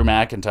for Drew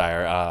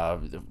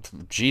McIntyre.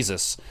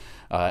 Jesus.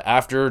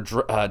 After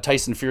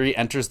Tyson Fury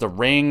enters the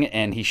ring,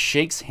 and he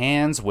shakes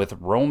hands with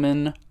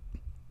Roman.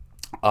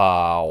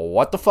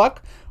 What the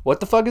fuck?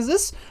 What the fuck is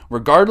this?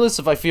 Regardless,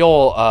 if I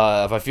feel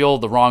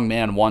the wrong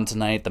man won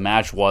tonight, the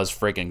match was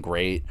freaking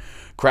great.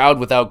 Crowd,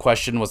 without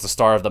question, was the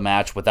star of the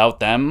match.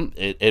 Without them,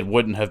 it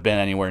wouldn't have been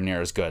anywhere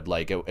near as good.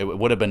 Like, it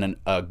would have been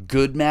a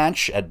good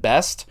match at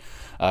best,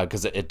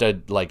 because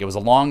it was a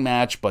long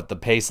match, but the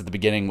pace at the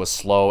beginning was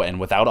slow, and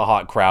without a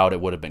hot crowd,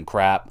 it would have been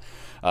crap.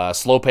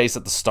 Slow pace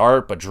at the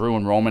start, but Drew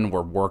and Roman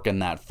were working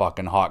that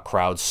fucking hot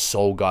crowd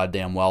so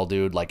goddamn well,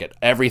 dude. Like,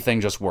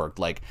 everything just worked.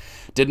 Like,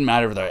 didn't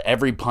matter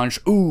every punch.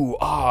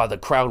 The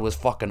crowd was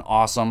fucking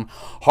awesome.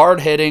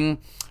 Hard hitting,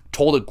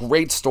 told a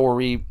great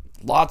story,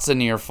 lots of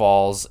near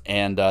falls,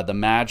 and the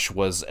match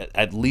was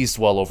at least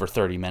well over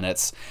 30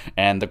 minutes,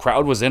 and the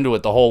crowd was into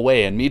it the whole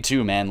way, and me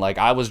too, man. Like,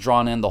 I was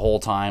drawn in the whole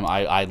time.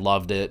 I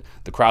loved it.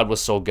 The crowd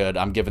was so good.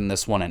 I'm giving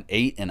this one an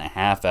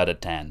 8.5 out of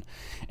 10.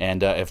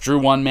 And if Drew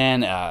won,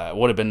 man, it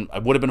would have been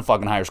a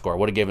fucking higher score. I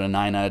would have given it a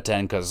 9 out of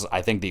 10, because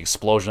I think the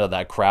explosion of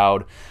that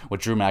crowd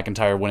with Drew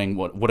McIntyre winning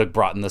would have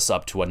brought this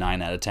up to a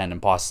 9 out of 10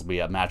 and possibly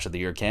a match of the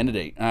year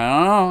candidate. I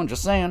don't know, I'm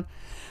just saying.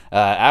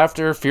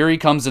 After, Fury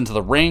comes into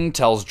the ring,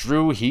 tells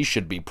Drew he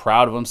should be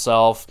proud of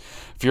himself.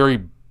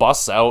 Fury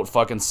busts out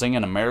fucking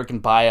singing American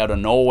Pie out of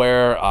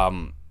nowhere.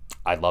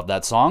 I love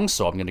that song,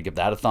 so I'm going to give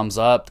that a thumbs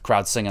up. The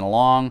crowd's singing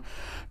along.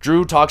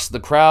 Drew talks to the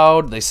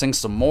crowd. They sing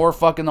some more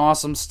fucking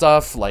awesome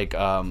stuff. Like,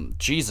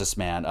 Jesus,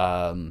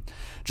 man.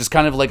 Just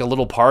kind of like a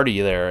little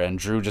party there. And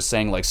Drew just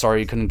saying, like,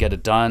 sorry you couldn't get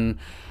it done.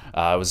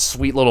 It was a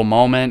sweet little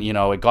moment.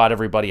 It got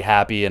everybody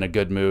happy, in a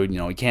good mood.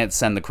 You can't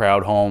send the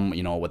crowd home,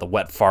 with a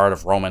wet fart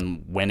of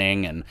Roman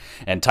winning.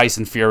 And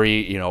Tyson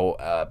Fury,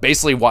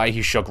 basically why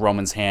he shook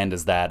Roman's hand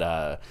is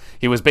that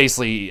he was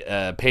basically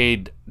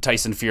paid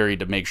Tyson Fury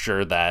to make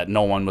sure that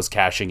no one was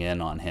cashing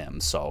in on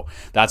him. So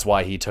that's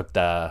why he took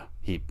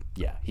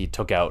he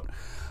took out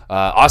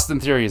Austin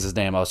Theory is his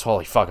name.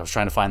 Holy fuck, I was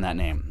trying to find that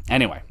name.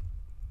 Anyway,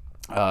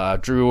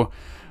 Drew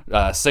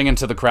singing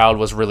to the crowd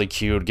was really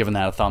cute, giving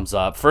that a thumbs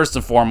up. First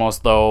and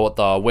foremost, though,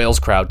 the Wales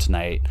crowd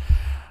tonight,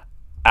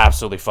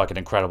 absolutely fucking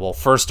incredible.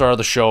 First star of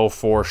the show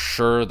for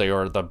sure. They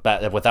are the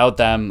best. Without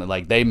them,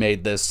 like, they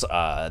made this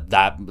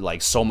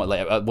so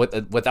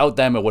much. Without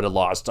them, it would have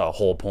lost a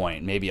whole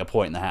point, maybe a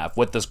point and a half.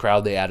 With this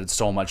crowd, they added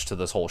so much to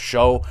this whole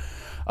show.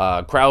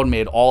 Crowd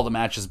made all the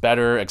matches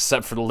better,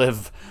 except for the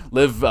Liv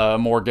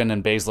Morgan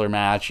and Baszler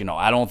match.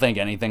 I don't think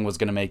anything was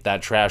going to make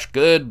that trash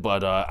good,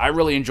 but I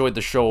really enjoyed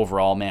the show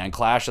overall, man.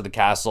 Clash of the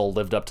Castle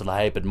lived up to the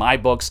hype in my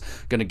books.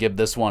 Going to give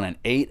this one an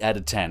 8 out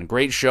of 10.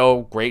 Great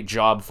show, great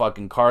job,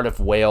 fucking Cardiff,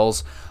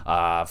 Wales.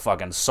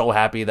 Fucking so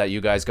happy that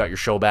you guys got your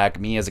show back.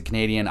 Me, as a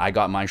Canadian, I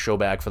got my show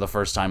back for the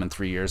first time in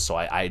 3 years, so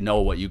I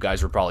know what you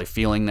guys were probably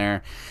feeling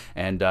there.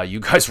 And you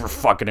guys were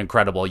fucking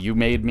incredible. You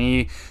make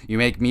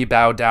me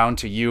bow down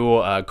to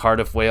you,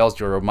 Cardiff, Wales.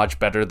 You're much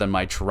better than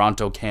my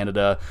Toronto,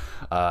 Canada,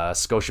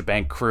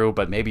 Scotiabank crew.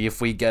 But maybe if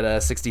we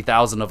get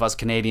 60,000 of us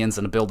Canadians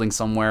in a building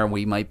somewhere,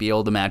 we might be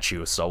able to match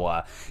you.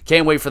 So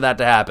can't wait for that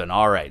to happen.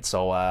 All right.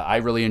 So I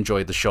really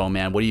enjoyed the show,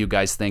 man. What do you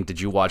guys think?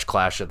 Did you watch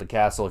Clash at the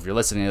Castle? If you're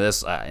listening to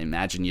this, I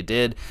imagine you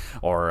did,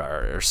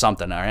 or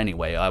something. Or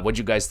anyway, what'd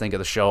you guys think of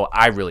the show?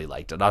 I really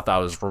liked it. I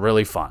thought it was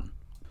really fun.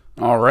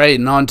 All right,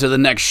 and on to the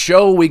next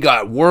show. We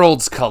got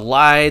Worlds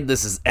Collide.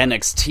 This is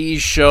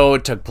NXT's show.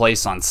 It took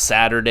place on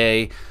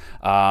Saturday.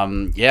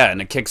 And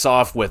it kicks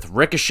off with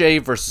Ricochet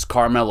versus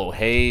Carmelo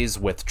Hayes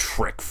with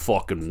Trick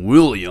fucking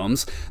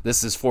Williams.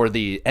 This is for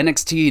the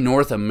NXT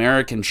North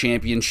American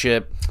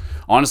Championship.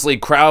 Honestly,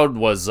 crowd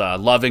was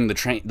loving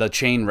the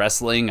chain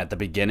wrestling at the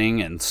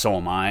beginning, and so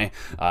am I.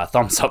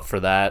 Thumbs up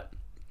for that.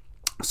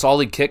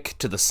 Solid kick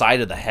to the side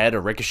of the head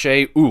of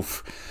Ricochet.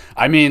 Oof.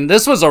 I mean,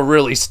 this was a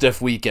really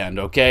stiff weekend,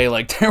 okay?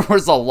 Like, there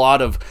was a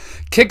lot of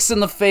kicks in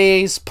the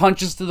face,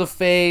 punches to the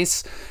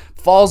face,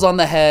 falls on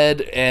the head,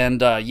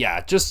 and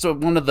just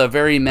one of the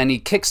very many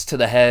kicks to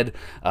the head.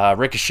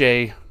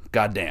 Ricochet,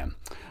 goddamn.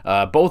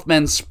 Both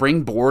men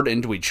springboard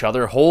into each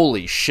other.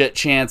 Holy shit,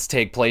 chants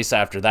take place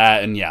after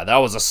that, and yeah, that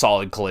was a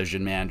solid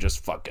collision, man.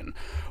 Just fucking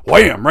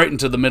wham, right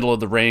into the middle of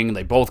the ring.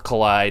 They both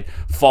collide,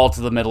 fall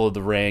to the middle of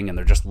the ring, and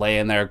they're just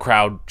laying there.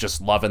 Crowd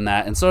just loving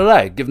that, and so did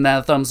I, giving that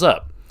a thumbs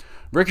up.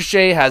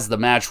 Ricochet has the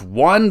match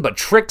won, but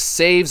Trick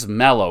saves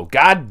Mello.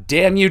 God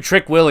damn you,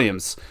 Trick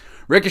Williams.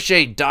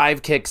 Ricochet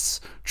dive kicks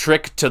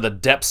Trick to the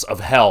depths of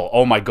hell.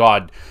 Oh my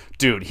god.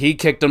 Dude, he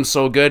kicked him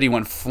so good. He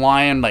went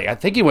flying, I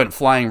think he went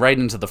flying right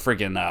into the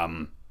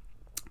freaking,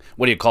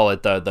 what do you call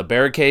it? The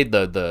barricade,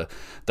 the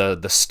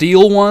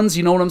steel ones,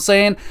 you know what I'm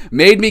saying?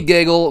 Made me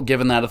giggle,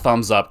 giving that a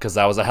thumbs up, because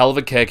that was a hell of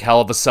a kick, hell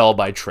of a sell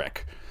by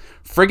Trick.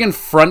 Friggin'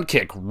 front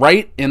kick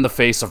right in the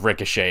face of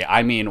Ricochet.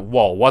 I mean,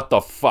 whoa, what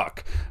the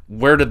fuck?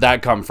 Where did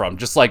that come from?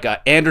 Just like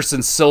a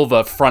Anderson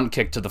Silva front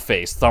kick to the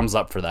face. Thumbs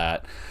up for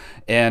that.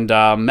 And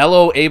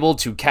Mello able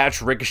to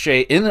catch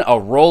Ricochet in a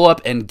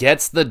roll-up and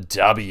gets the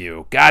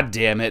W. God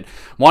damn it.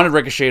 Wanted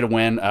Ricochet to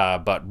win,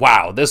 but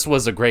wow, this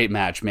was a great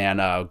match,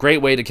 man.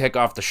 Great way to kick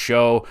off the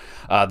show.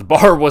 The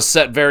bar was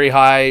set very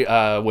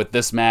high with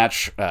this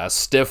match.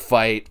 Stiff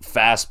fight,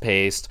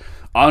 fast-paced.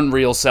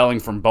 Unreal selling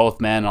from both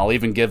men. I'll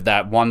even give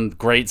that one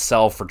great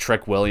sell for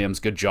Trick Williams.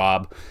 Good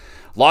job.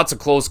 Lots of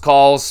close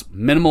calls.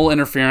 Minimal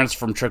interference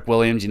from Trick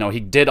Williams. You know, he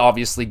did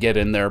obviously get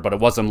in there, but it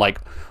wasn't like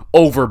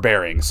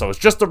overbearing. So it's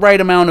just the right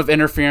amount of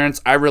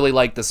interference. I really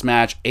like this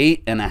match.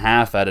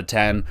 8.5 out of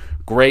 10.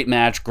 Great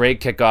match.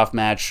 Great kickoff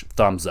match.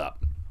 Thumbs up.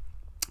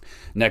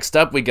 Next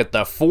up, we get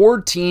the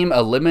 4-team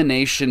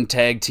elimination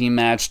tag team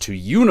match to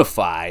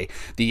unify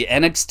the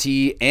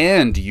NXT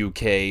and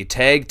UK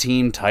tag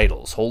team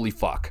titles. Holy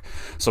fuck.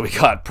 So we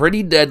got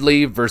Pretty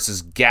Deadly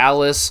versus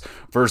Gallus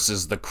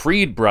versus the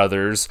Creed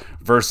Brothers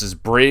versus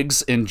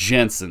Briggs and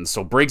Jensen.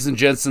 So Briggs and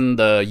Jensen,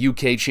 the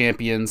UK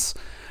champions.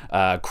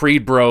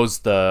 Creed Bros,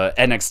 the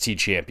NXT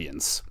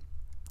champions.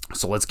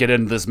 So let's get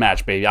into this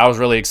match, baby. I was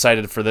really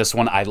excited for this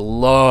one. I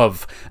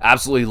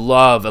absolutely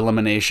love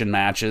elimination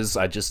matches.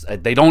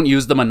 They don't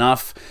use them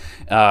enough.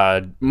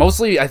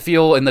 Mostly, I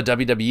feel, in the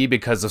WWE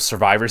because of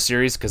Survivor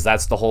Series, because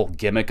that's the whole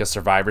gimmick of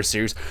Survivor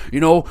Series. You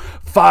know,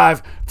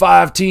 five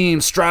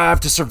teams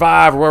strive to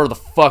survive, or whatever the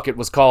fuck it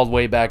was called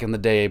way back in the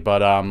day.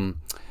 But,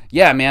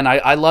 yeah, man,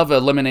 I love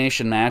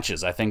elimination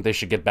matches. I think they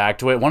should get back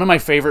to it. One of my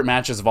favorite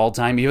matches of all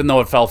time, even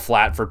though it fell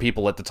flat for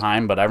people at the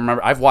time, but I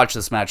remember I've watched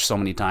this match so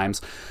many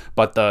times.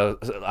 But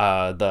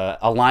the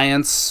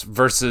Alliance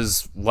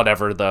versus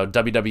whatever, the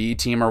WWE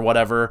team or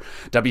whatever,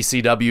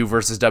 WCW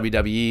versus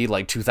WWE,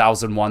 like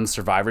 2001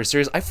 Survivor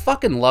Series, I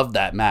fucking loved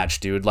that match,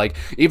 dude. Like,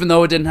 even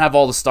though it didn't have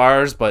all the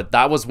stars, but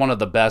that was one of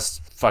the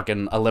best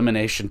fucking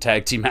elimination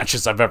tag team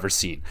matches I've ever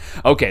seen.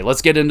 Okay,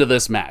 let's get into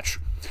this match.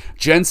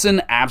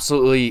 Jensen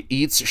absolutely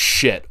eats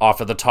shit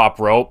off of the top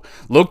rope.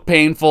 Looked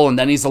painful, and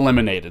then he's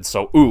eliminated.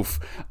 So,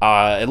 oof.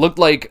 It looked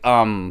like,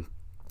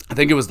 I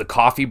think it was the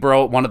coffee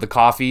bro, one of the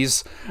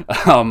coffees.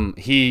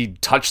 He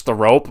touched the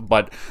rope,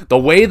 but the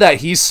way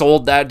that he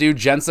sold that dude,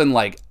 Jensen,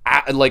 I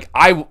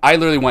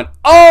literally went,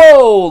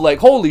 oh, like,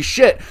 holy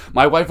shit.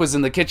 My wife was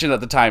in the kitchen at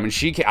the time,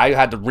 and I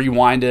had to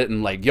rewind it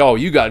and like, yo,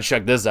 you gotta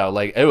check this out.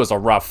 Like, it was a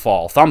rough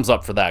fall. Thumbs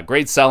up for that.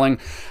 Great selling.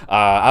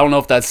 I don't know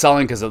if that's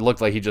selling because it looked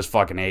like he just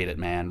fucking ate it,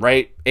 man.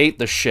 Right? Ate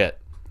the shit.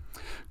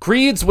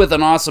 Creeds with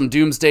an awesome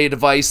Doomsday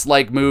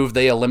Device-like move.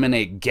 They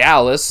eliminate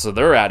Gallus, so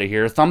they're out of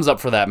here. Thumbs up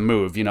for that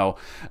move. You know,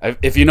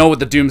 if you know what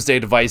the Doomsday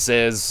Device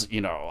is,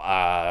 you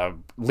know,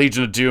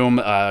 Legion of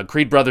Doom,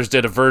 Creed Brothers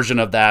did a version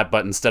of that,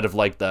 but instead of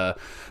like the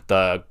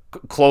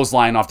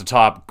clothesline off the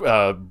top,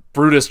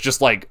 Brutus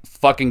just like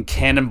fucking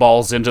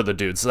cannonballs into the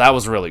dude. So that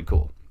was really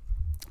cool.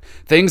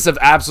 Things have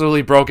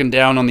absolutely broken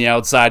down on the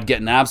outside,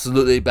 getting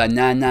absolutely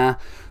banana.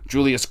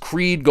 Julius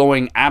Creed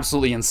going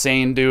absolutely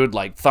insane, dude.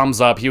 Like,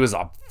 thumbs up. He was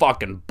a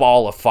fucking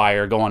ball of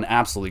fire going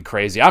absolutely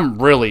crazy. I'm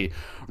really,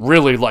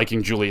 really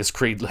liking Julius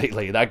Creed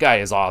lately. That guy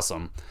is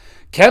awesome.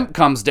 Kemp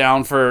comes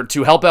down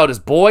to help out his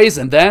boys,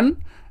 and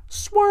then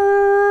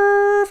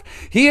swerve.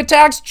 He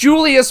attacks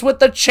Julius with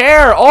the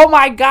chair. Oh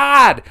my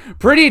god.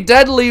 Pretty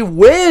Deadly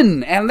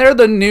win, and they're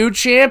the new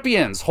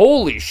champions.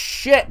 Holy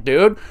shit,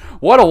 dude.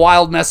 What a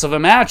wild mess of a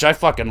match. I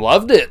fucking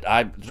loved it.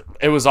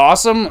 It was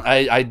awesome.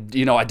 I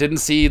didn't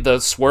see the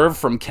swerve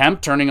from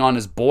Kemp turning on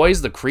his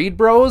boys, the Creed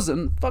Bros,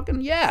 and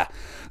fucking yeah.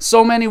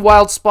 So many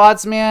wild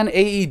spots, man.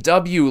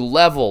 AEW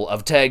level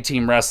of tag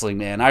team wrestling,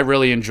 man. I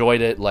really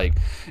enjoyed it. Like,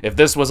 if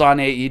this was on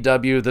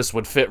AEW, this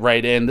would fit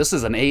right in. This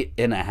is an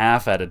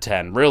 8.5 out of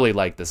 10. Really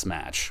like this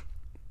match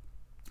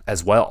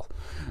as well.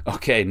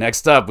 Okay,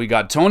 next up, we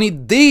got Tony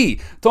D.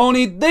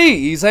 Tony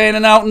D, he's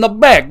hanging out in the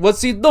back.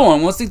 What's he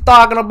doing? What's he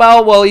talking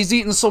about? Well, he's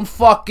eating some,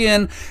 what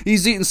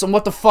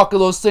the fuck are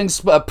those things?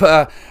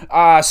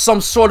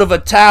 Some sort of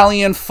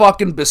Italian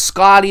fucking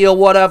biscotti or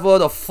whatever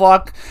the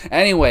fuck.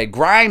 Anyway,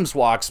 Grimes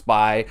walks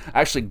by.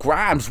 Actually,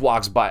 Grimes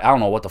walks by. I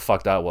don't know what the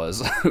fuck that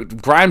was.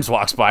 Grimes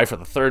walks by for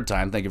the third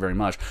time. Thank you very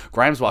much.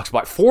 Grimes walks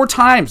by 4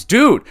 times.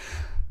 Dude,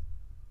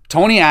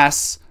 Tony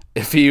asks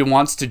if he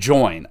wants to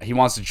join. He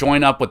wants to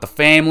join up with the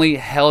family.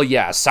 Hell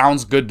yeah.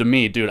 Sounds good to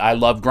me, dude. I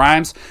love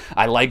Grimes.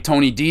 I like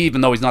Tony D,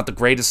 even though he's not the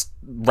greatest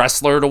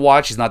wrestler to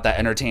watch. He's not that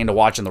entertaining to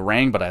watch in the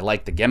ring, but I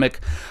like the gimmick.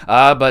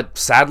 But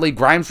sadly,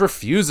 Grimes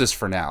refuses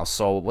for now.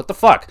 So what the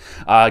fuck?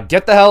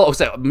 Get the hell.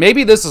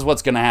 Maybe this is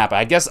what's gonna happen.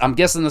 I'm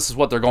guessing this is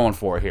what they're going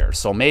for here.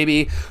 So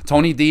maybe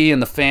Tony D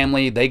and the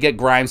family, they get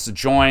Grimes to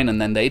join,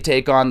 and then they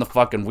take on the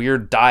fucking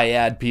weird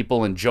dyad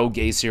people and Joe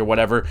Gacy or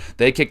whatever.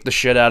 They kick the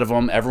shit out of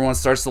them. Everyone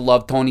starts to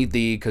love Tony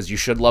D because you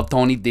should love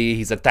Tony D.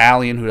 He's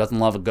Italian. Who doesn't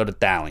love a good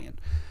Italian?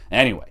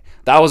 Anyway.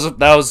 That was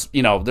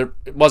there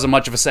wasn't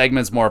much of a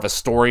segment. It's more of a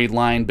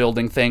storyline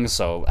building thing,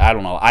 so I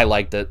don't know. I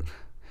liked it.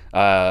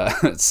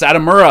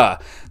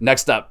 Satomura,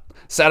 next up.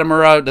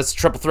 Satomura, that's a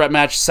triple threat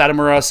match.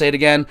 Satomura, say it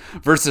again,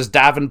 versus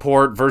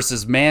Davenport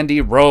versus Mandy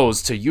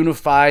Rose to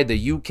unify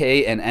the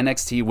UK and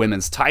NXT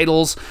women's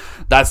titles.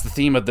 That's the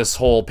theme of this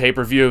whole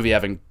pay-per-view. If you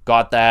haven't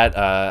got that,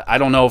 I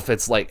don't know if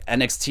it's like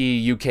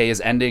NXT UK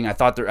is ending. I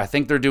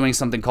think they're doing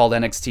something called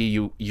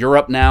NXT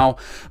Europe now,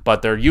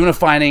 but they're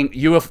unifying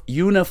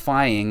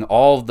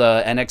all of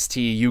the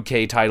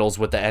NXT UK titles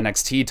with the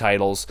NXT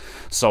titles.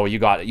 So you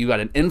got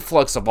an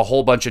influx of a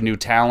whole bunch of new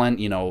talent.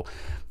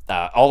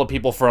 All the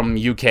people from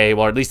UK,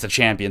 well, at least the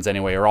champions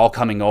anyway, are all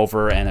coming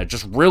over, and it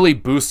just really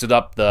boosted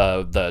up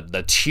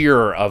the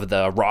tier of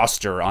the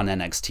roster on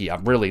NXT. I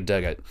really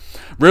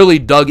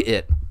dug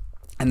it.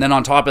 And then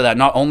on top of that,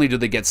 not only do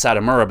they get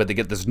Satomura, but they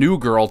get this new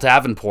girl,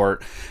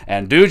 Davenport,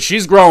 and dude,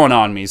 she's growing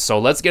on me. So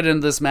let's get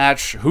into this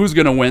match. Who's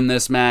gonna win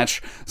this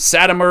match?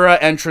 Satomura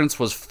entrance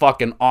was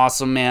fucking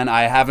awesome, man.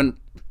 I haven't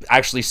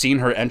actually seen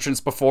her entrance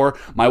before.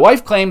 My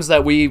wife claims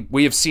that we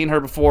have seen her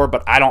before,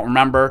 but I don't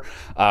remember.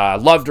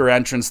 Loved her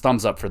entrance.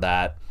 Thumbs up for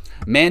that.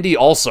 Mandy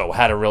also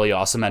had a really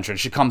awesome entrance.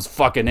 She comes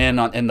fucking in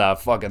the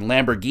fucking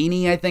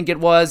Lamborghini, I think it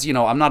was.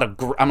 I'm not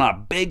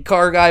a big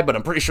car guy, but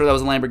I'm pretty sure that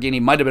was a Lamborghini.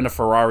 Might have been a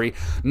Ferrari.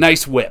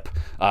 Nice whip.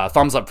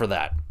 Thumbs up for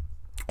that.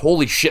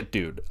 Holy shit,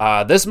 dude.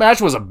 This match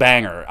was a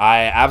banger.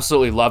 I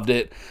absolutely loved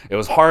it. It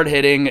was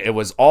hard-hitting. It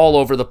was all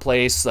over the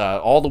place.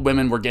 All the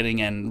women were getting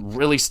in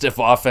really stiff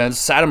offense.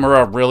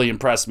 Satomura really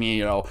impressed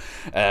me,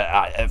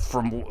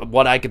 from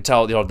what I could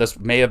tell. This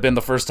may have been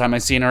the first time I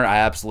seen her. I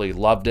absolutely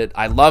loved it.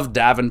 I loved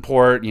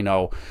Davenport,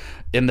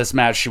 in this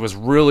match. She was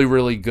really,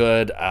 really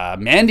good.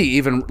 Mandy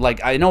even,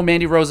 I know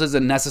Mandy Rose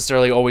isn't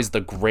necessarily always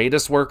the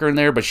greatest worker in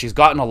there, but she's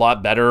gotten a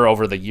lot better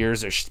over the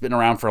years. She's been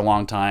around for a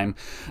long time.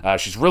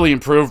 She's really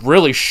improved,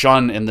 really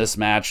shone in this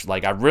match.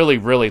 I really,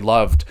 really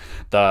loved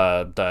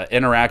the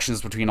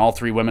interactions between all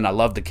 3 women. I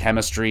loved the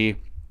chemistry.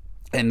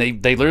 And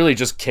they literally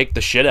just kicked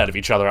the shit out of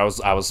each other.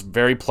 I was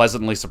very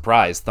pleasantly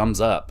surprised. Thumbs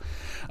up.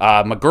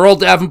 My girl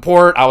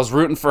Davenport, I was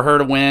rooting for her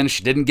to win.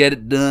 She didn't get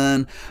it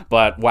done,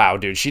 but wow,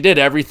 dude, she did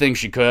everything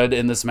she could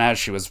in this match.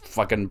 She was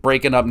fucking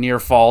breaking up near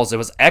falls. It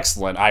was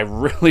excellent. I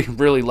really,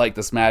 really liked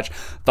this match.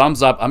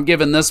 Thumbs up. I'm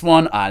giving this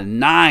one a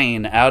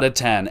 9 out of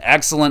 10.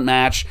 Excellent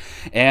match,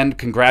 and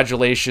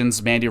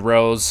congratulations, Mandy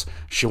Rose.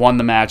 She won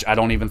the match. I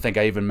don't even think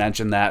I even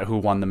mentioned that, who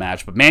won the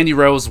match, but Mandy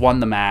Rose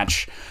won the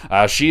match.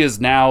 She is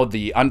now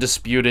the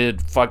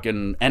undisputed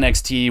fucking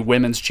NXT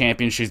Women's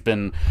Champion. She's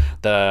been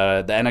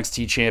the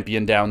NXT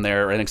champion down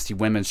there, NXT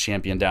Women's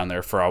Champion down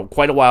there for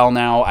quite a while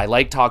now. I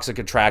like Toxic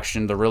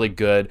Attraction. They're really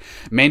good.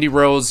 Mandy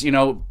Rose,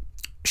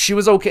 she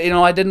was okay.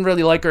 I didn't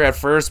really like her at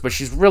first, but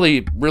she's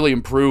really, really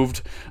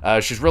improved.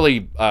 She's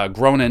really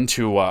grown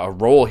into a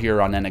role here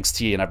on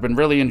NXT, and I've been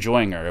really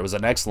enjoying her. It was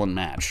an excellent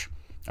match.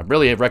 I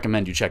really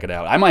recommend you check it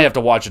out. I might have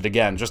to watch it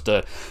again just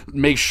to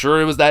make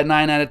sure it was that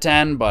 9 out of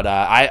 10, but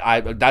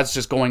I that's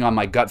just going on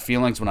my gut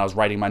feelings when I was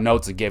writing my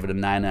notes. I gave it a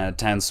 9 out of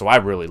 10, so I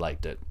really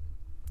liked it.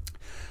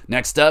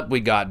 Next up,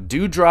 we got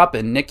Doudrop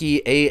and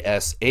Nikki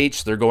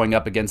ASH. They're going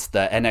up against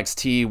the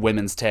NXT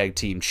Women's Tag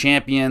Team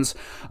Champions,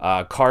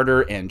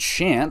 Carter and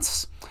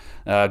Chance.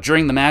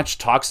 During the match,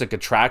 Toxic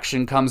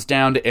Attraction comes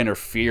down to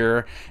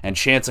interfere, and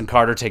Chance and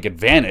Carter take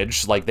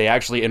advantage. They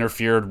actually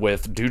interfered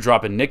with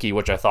Doudrop and Nikki,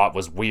 which I thought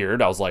was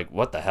weird. I was like,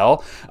 what the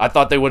hell? I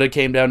thought they would have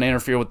came down to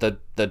interfere with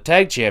the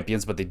tag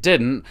champions, but they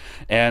didn't.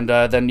 And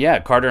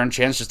then, Carter and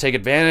Chance just take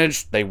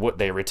advantage. They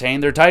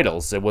retain their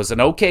titles. It was an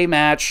okay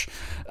match.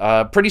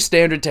 Pretty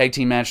standard tag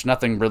team match.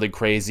 Nothing really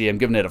crazy. I'm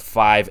giving it a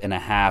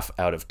 5.5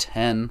 out of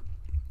 10.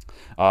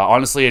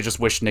 Honestly, I just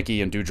wish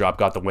Nikki and Doudrop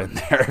got the win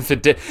there.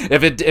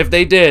 If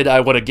they did,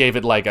 I would have gave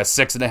it like a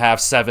 6.5,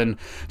 7,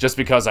 just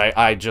because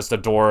I just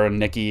adore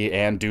Nikki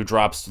and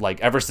Doudrop's. Like,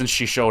 ever since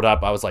she showed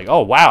up, I was like,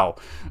 oh wow,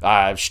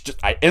 I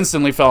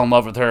instantly fell in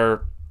love with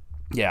her.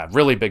 Yeah,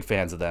 really big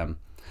fans of them.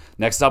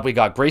 Next up, we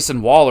got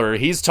Grayson Waller.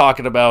 He's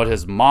talking about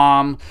his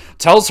mom.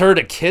 Tells her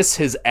to kiss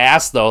his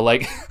ass, though.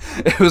 Like,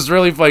 it was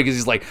really funny because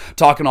he's, like,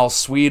 talking all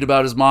sweet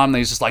about his mom. And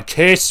he's just like,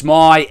 kiss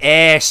my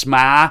ass,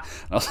 ma.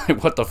 I was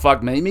like, what the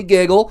fuck? Made me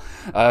giggle.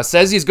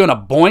 Says he's going to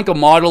boink a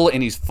model,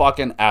 and he's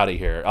fucking out of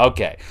here.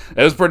 Okay.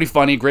 It was pretty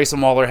funny. Grayson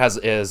Waller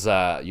he's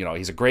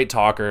a great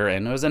talker,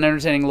 and it was an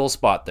entertaining little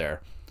spot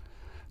there.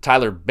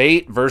 Tyler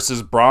Bate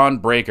versus Braun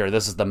Breaker.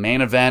 This is the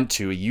main event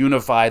to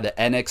unify the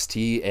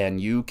NXT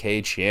and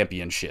UK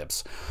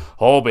championships.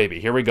 Oh, baby,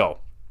 here we go.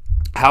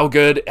 How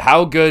good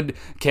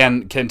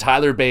can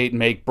Tyler Bate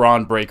make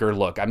Braun Breaker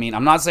look? I mean,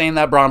 I'm not saying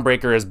that Braun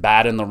Breaker is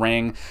bad in the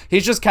ring.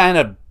 He's just kind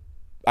of,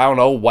 I don't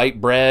know, white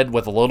bread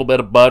with a little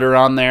bit of butter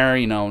on there.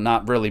 You know,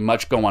 not really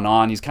much going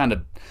on. He's kind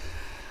of,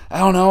 I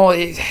don't know,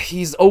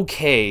 he's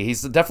okay.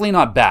 He's definitely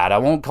not bad. I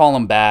won't call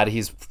him bad.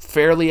 He's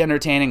fairly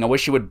entertaining. I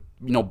wish he would,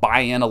 buy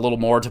in a little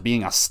more to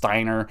being a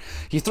Steiner.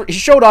 He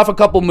showed off a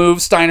couple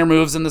moves, Steiner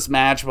moves in this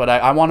match, but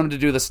I want him to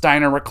do the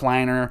Steiner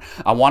recliner.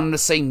 I want him to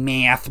say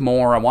math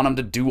more. I want him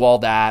to do all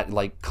that.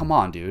 Like, come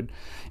on, dude.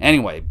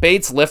 Anyway,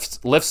 Bates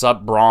lifts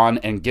up Braun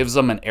and gives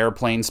him an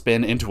airplane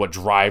spin into a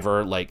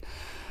driver. Like,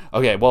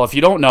 okay, well, if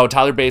you don't know,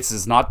 Tyler Bates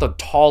is not the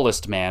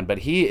tallest man, but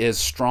he is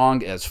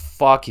strong as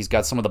fuck. He's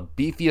got some of the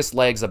beefiest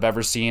legs I've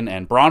ever seen,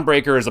 and Braun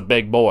Breaker is a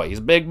big boy. He's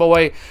a big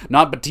boy,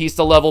 not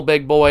Batista-level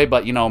big boy,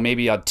 but,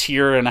 maybe a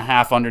tier and a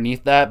half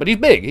underneath that, but he's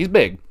big. He's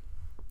big.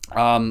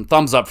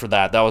 Thumbs up for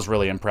that. That was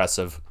really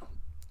impressive.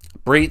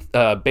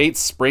 Bates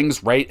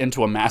springs right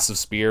into a massive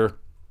spear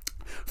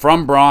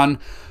from Braun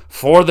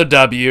for the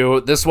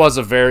W. This was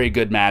a very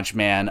good match,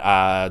 man.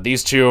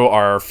 These two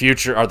are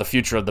the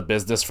future of the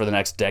business for the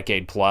next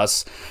decade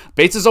plus.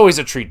 Bates is always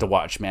a treat to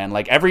watch, man.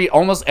 Like,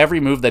 almost every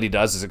move that he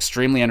does is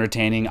extremely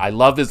entertaining. I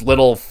love his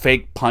little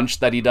fake punch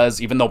that he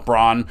does, even though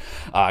Braun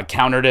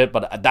countered it.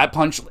 But that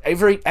punch,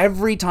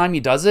 every time he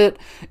does it,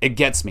 it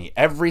gets me.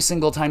 Every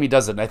single time he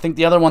does it. And I think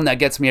the other one that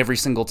gets me every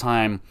single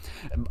time,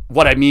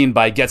 what I mean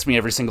by gets me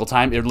every single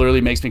time, it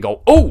literally makes me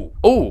go, oh.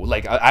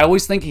 Like, I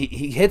always think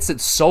he hits it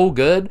so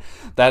good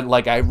that,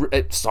 like,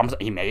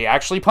 he may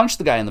actually punch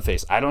the guy in the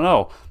face. I don't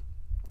know.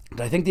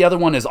 But I think the other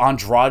one is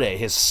Andrade,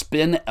 his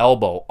spin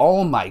elbow.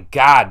 Oh my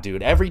god,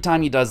 dude. Every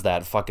time he does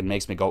that, it fucking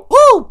makes me go,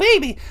 ooh,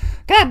 baby.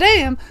 God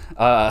damn.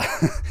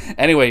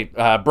 Anyway,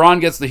 Braun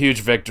gets the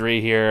huge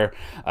victory here.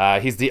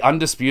 He's the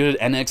undisputed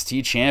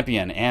NXT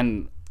champion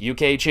and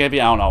UK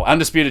champion, I don't know,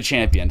 undisputed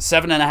champion.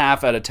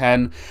 7.5 out of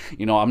 10.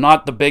 I'm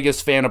not the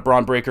biggest fan of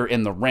Braun Breaker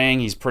in the ring.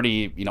 He's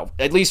pretty,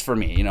 at least for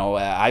me,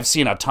 I've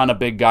seen a ton of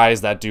big guys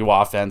that do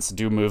offense,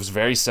 do moves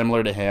very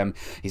similar to him.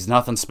 He's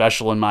nothing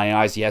special in my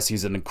eyes. Yes,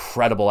 he's an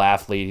incredible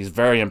athlete. He's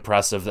very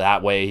impressive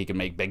that way. He can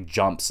make big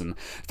jumps and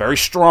very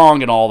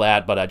strong and all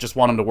that, but I just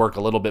want him to work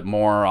a little bit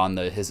more on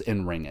his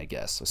in-ring, I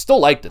guess. I still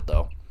liked it,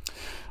 though.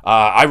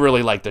 I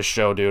really liked this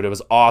show, dude. It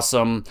was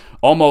awesome.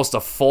 Almost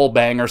a full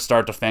banger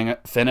start to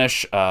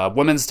finish.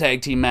 Women's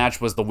tag team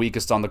match was the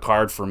weakest on the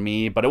card for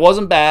me, but it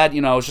wasn't bad.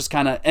 It was just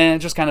kind of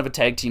a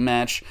tag team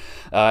match.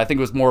 I think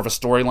it was more of a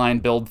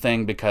storyline build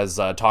thing because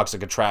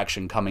Toxic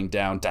Attraction coming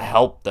down to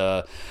help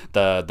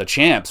the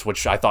champs,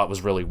 which I thought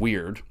was really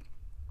weird.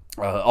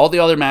 All the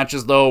other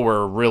matches, though,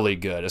 were really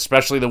good,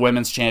 especially the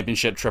Women's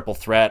Championship Triple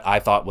Threat. I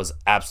thought was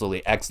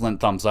absolutely excellent.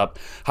 Thumbs up.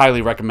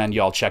 Highly recommend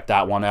y'all check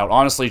that one out.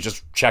 Honestly,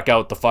 just check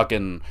out the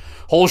fucking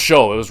whole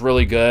show. It was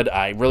really good.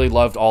 I really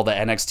loved all the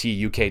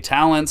NXT UK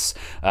talents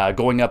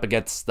going up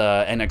against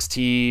the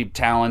NXT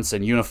talents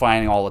and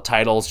unifying all the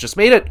titles. Just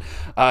made it,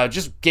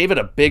 just gave it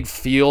a big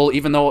feel,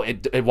 even though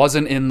it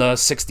wasn't in the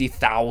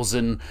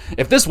 60,000.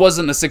 If this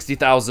wasn't a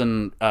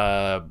 60,000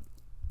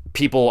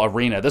 people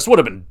arena, this would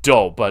have been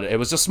dope, but it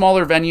was a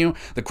smaller venue.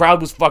 The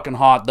crowd was fucking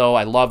hot, though.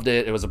 I loved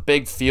it. It was a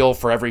big feel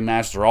for every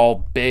match. They're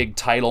all big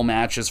title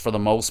matches for the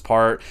most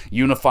part,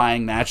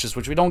 unifying matches,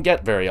 which we don't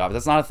get very often.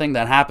 That's not a thing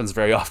that happens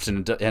very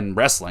often in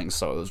wrestling,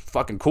 so it was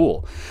fucking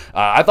cool.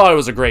 I thought it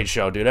was a great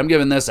show, dude. I'm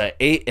giving this an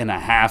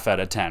 8.5 out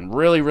of 10.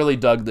 Really, really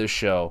dug this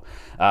show.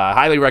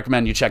 Highly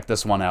recommend you check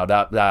this one out.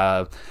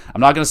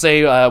 I'm not going to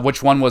say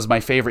which one was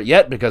my favorite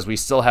yet because we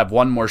still have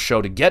one more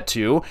show to get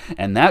to,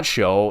 and that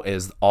show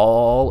is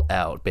All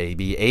Out,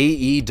 baby.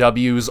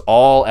 AEW's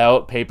All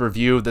Out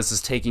pay-per-view. This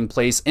is taking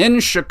place in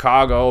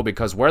Chicago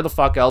because where the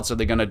fuck else are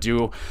they going to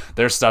do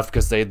their stuff?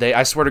 Because they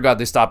I swear to God,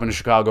 they stop in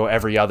Chicago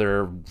every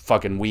other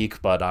fucking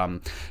week, but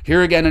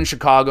here again in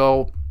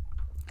Chicago.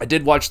 I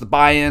did watch the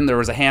buy-in. There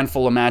was a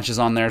handful of matches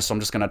on there, so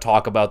I'm just going to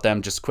talk about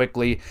them just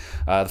quickly.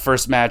 The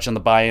first match on the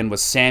buy-in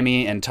was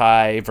Sammy and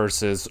Ty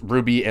versus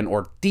Ruby and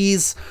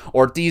Ortiz.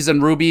 Ortiz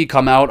and Ruby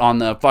come out on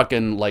the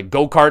fucking like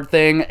go-kart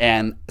thing,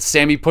 and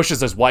Sammy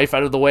pushes his wife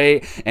out of the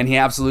way, and he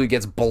absolutely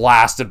gets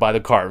blasted by the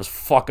car. It was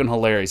fucking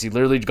hilarious. He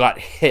literally got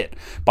hit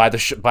by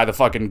the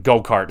fucking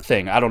go-kart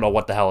thing. I don't know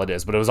what the hell it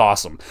is, but it was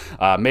awesome.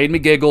 Made me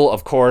giggle,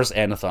 of course,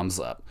 and a thumbs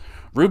up.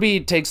 Ruby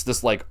takes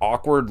this, like,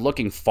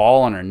 awkward-looking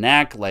fall on her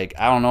neck. Like,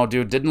 I don't know,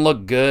 dude. Didn't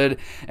look good.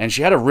 And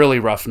she had a really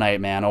rough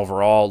night, man,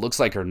 overall. Looks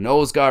like her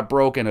nose got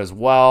broken as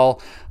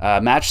well.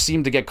 Match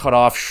seemed to get cut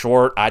off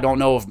short. I don't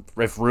know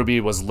if Ruby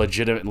was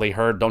legitimately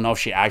hurt. Don't know if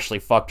she actually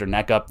fucked her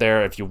neck up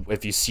there. If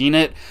you seen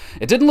it,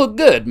 it didn't look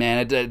good,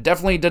 man. It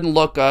definitely didn't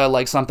look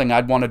like something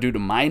I'd want to do to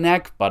my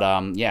neck. But,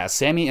 yeah,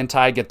 Sammy and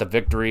Ty get the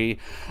victory.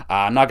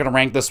 I'm not going to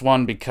rank this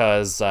one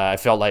because I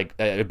felt like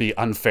it'd be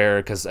unfair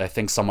because I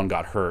think someone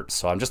got hurt.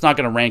 So I'm just not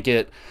going to rank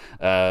it.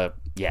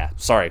 Yeah,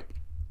 sorry.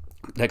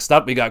 Next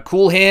up, we got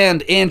Cool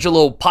Hand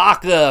Angelo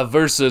Paca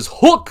versus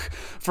Hook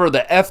for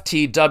the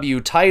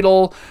FTW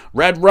title.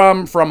 Red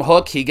Rum from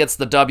Hook. He gets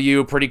the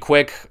W pretty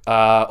quick.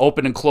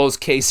 Open and close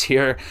case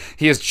here.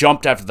 He is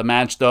jumped after the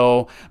match,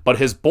 though. But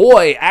his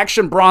boy,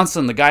 Action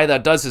Bronson, the guy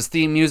that does his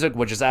theme music,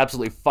 which is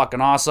absolutely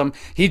fucking awesome,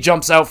 he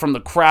jumps out from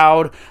the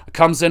crowd,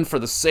 comes in for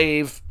the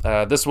save.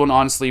 This one,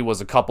 honestly, was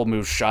a couple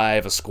moves shy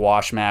of a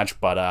squash match.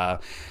 But,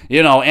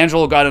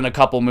 Angelo got in a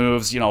couple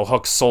moves.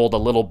 Hook sold a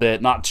little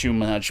bit. Not too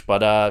much,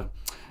 but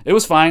it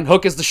was fine.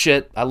 Hook is the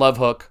shit. I love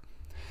Hook.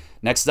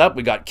 Next up,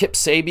 we got Kip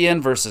Sabian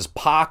versus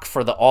Pac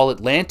for the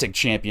All-Atlantic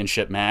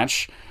Championship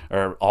match,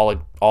 or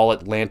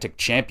All-Atlantic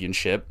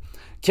Championship.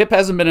 Kip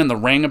hasn't been in the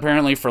ring,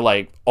 apparently, for,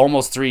 like,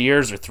 almost 3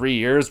 years or 3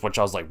 years, which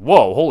I was like,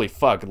 whoa, holy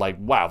fuck. Like,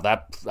 wow,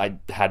 that, I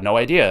had no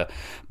idea.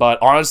 But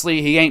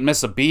honestly, he ain't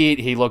miss a beat.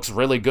 He looks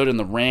really good in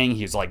the ring.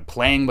 He's, like,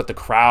 playing with the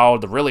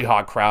crowd, the really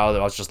hot crowd.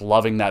 I was just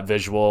loving that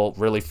visual.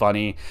 Really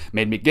funny.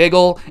 Made me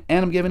giggle,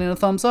 and I'm giving it a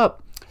thumbs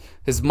up.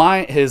 His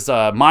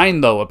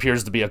mind, though,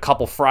 appears to be a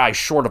couple fries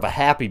short of a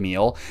Happy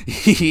Meal.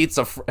 He eats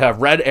a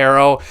red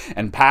arrow,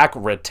 and Pac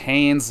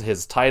retains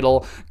his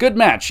title. Good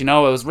match, It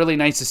was really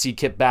nice to see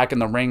Kip back in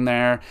the ring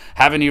there.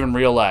 Haven't even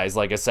realized,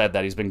 like I said,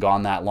 that he's been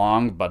gone that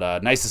long,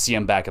 but nice to see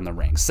him back in the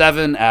ring.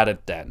 7 out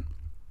of 10.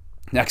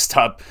 Next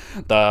up,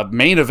 the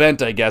main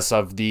event, I guess,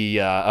 of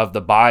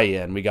the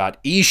buy-in. We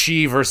got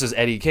Ishii versus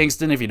Eddie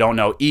Kingston. If you don't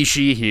know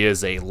Ishii, he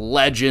is a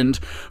legend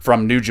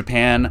from New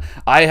Japan.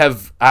 I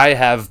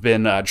have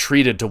been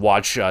treated to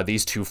watch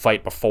these two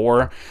fight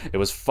before.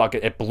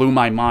 It blew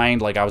my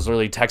mind. Like, I was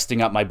literally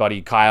texting up my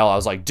buddy Kyle. I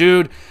was like,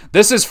 dude,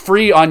 this is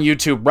free on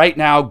YouTube right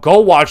now. Go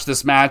watch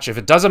this match. If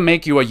it doesn't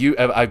make you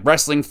a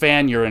wrestling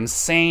fan, you're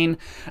insane.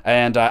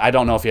 And I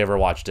don't know if you ever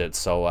watched it.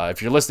 So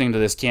if you're listening to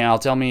this, Cal,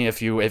 tell me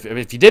if you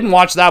didn't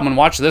watch that one,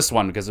 watch this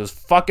one, because it was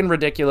fucking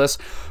ridiculous.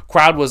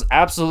 Crowd was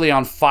absolutely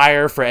on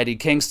fire for Eddie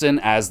Kingston,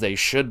 as they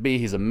should be.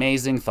 He's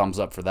amazing. Thumbs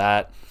up for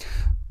that.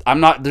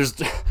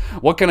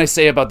 What can I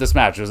say about this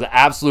match? It was an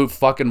absolute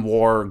fucking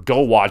war.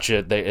 Go watch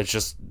it. It's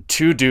just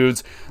two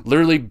dudes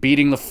literally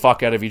beating the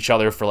fuck out of each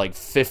other for like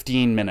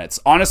 15 minutes.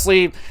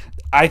 Honestly,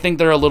 I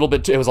think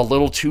it was a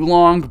little too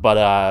long, but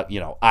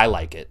I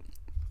like it.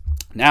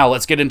 Now,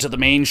 let's get into the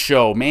main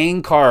show.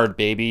 Main card,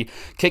 baby.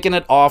 Kicking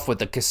it off with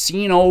the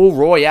Casino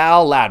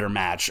Royale ladder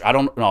match. I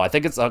don't know. I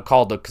think it's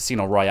called the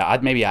Casino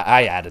Royale. Maybe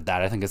I added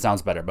that. I think it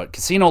sounds better. But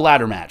Casino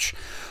ladder match.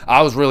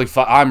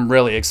 I'm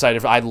really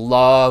excited. I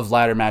love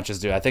ladder matches,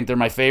 dude. I think they're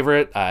my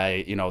favorite.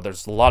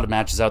 There's a lot of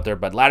matches out there,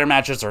 but ladder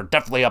matches are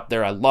definitely up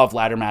there. I love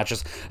ladder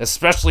matches,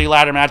 especially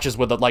ladder matches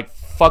with like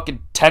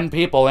fucking 10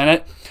 people in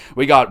it.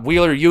 We got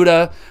Wheeler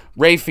Yuta,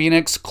 Rey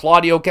Fenix,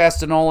 Claudio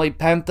Castagnoli,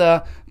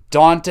 Penta,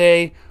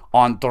 Dante,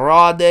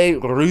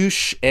 Andrade,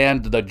 Rush,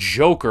 and the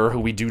Joker,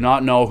 who we do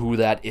not know who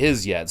that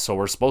is yet. So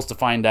we're supposed to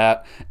find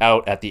that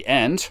out at the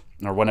end,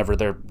 or whenever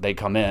they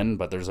come in,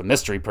 but there's a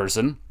mystery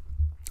person.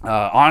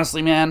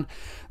 Honestly, man,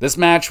 this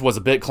match was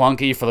a bit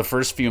clunky for the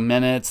first few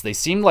minutes. They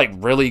seemed like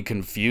really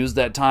confused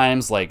at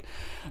times, like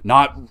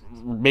not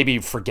maybe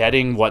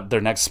forgetting what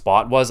their next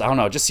spot was. I don't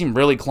know, it just seemed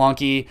really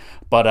clunky.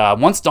 But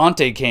once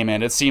Dante came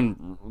in, it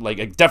seemed like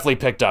it definitely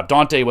picked up.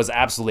 Dante was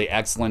absolutely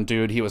excellent,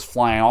 dude. He was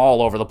flying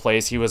all over the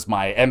place. He was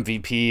my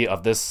MVP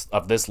of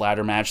this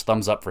ladder match.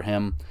 Thumbs up for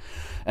him.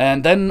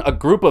 And then a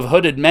group of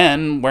hooded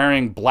men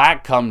wearing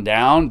black come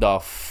down. The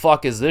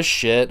fuck is this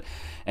shit?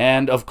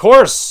 And of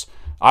course,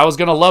 I was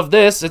gonna love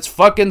this. It's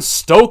fucking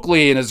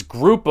Stokely and his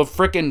group of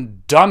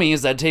freaking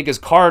dummies that take his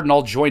card and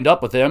all joined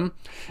up with him.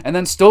 And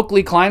then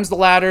Stokely climbs the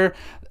ladder.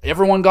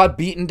 Everyone got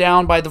beaten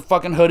down by the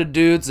fucking hooded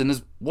dudes and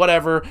his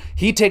whatever.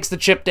 He takes the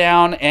chip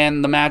down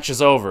and the match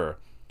is over.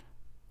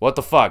 What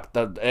the fuck?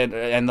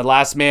 And the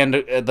last man,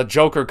 the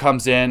Joker,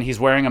 comes in.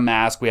 He's wearing a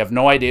mask. We have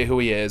no idea who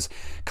he is.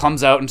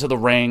 Comes out into the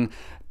ring.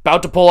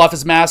 About to pull off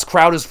his mask.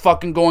 Crowd is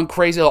fucking going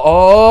crazy.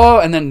 Oh,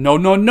 and then no,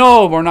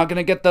 we're not going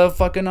to get the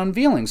fucking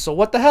unveiling. So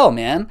what the hell,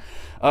 man?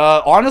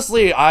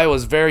 Honestly, I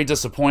was very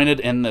disappointed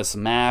in this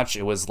match.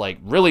 It was like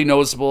really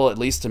noticeable, at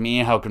least to me,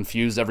 how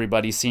confused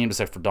everybody seemed,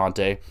 except for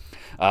Dante.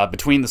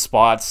 Between the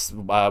spots.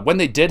 When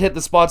they did hit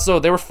the spots, though,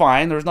 they were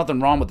fine. There was nothing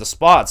wrong with the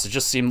spots. It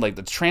just seemed like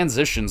the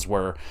transitions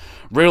were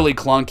really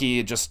clunky.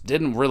 It just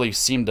didn't really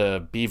seem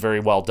to be very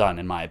well done,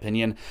 in my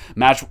opinion.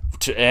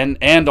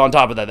 And on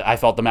top of that, I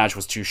felt the match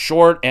was too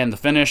short, and the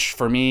finish,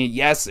 for me,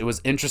 yes, it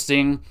was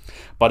interesting,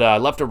 but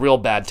left a real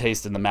bad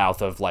taste in the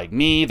mouth of, like,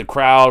 me, the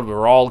crowd. We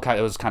were all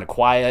it was kind of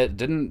quiet.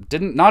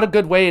 Not a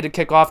good way to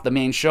kick off the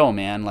main show,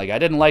 man. Like, I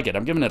didn't like it.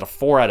 I'm giving it a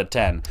 4 out of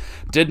 10.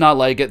 Did not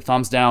like it.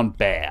 Thumbs down,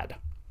 bad.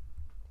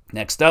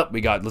 Next up,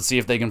 let's see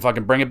if they can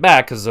fucking bring it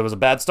back, because it was a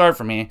bad start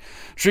for me.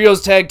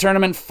 Trios Tag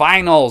Tournament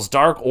Finals,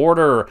 Dark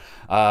Order,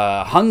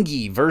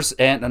 Hungy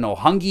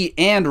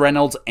and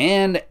Reynolds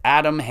and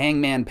Adam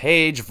Hangman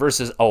Page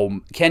versus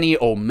Kenny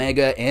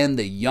Omega and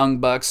the Young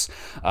Bucks.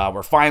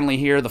 We're finally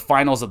here, the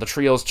finals of the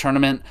Trios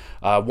Tournament.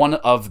 One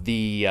of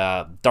the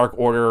Dark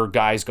Order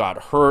guys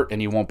got hurt,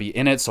 and he won't be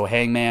in it, so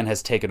Hangman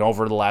has taken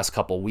over the last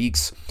couple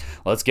weeks.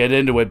 Let's get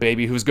into it,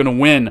 baby. Who's going to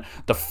win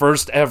the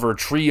first ever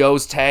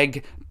Trios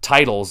Tag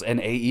titles in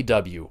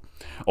AEW?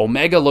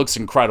 Omega looks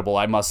incredible,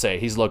 I must say.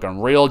 He's looking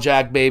real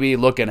jacked, baby,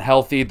 looking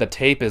healthy. The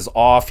tape is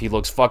off. He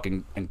looks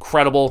fucking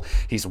incredible.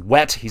 He's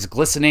wet. He's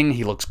glistening.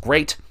 He looks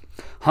great.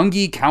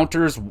 Hungy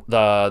counters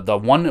the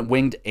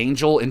one-winged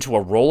angel into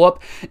a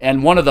roll-up,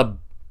 and one of the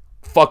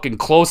fucking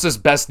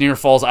closest best near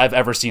falls I've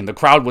ever seen. The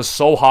crowd was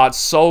so hot,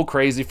 so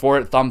crazy for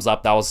it. Thumbs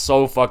up. That was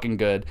so fucking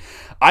good.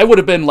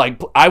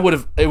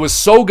 It was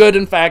so good,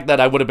 in fact, that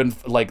I would have been,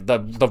 like,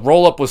 the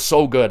roll-up was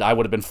so good, I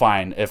would have been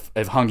fine if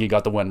Hungy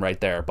got the win right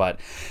there. But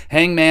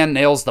Hangman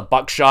nails the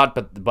buckshot,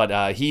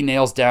 but he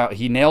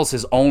nails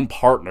his own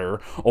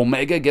partner.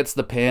 Omega gets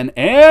the pin,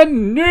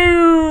 and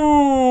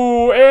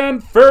new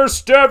and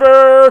first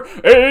ever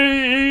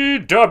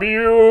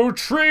AEW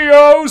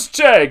Trios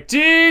Tag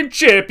Team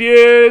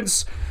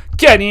Champions,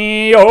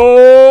 Kenny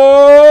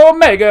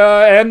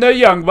Omega and the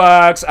Young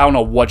Bucks. I don't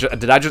know what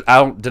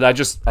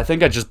I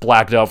think I just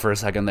blacked out for a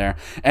second there.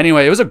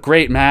 Anyway, it was a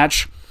great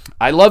match.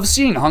 I love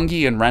seeing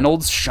Hungy and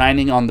Reynolds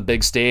shining on the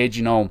big stage.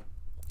 You know,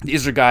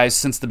 these are guys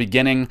since the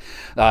beginning.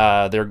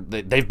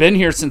 They've been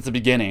here since the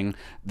beginning.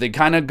 They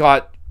kind of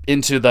got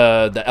into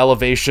the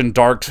elevation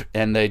dark,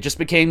 and they just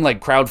became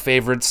like crowd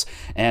favorites,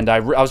 and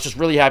I was just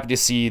really happy to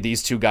see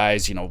these two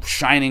guys, you know,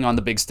 shining on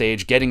the big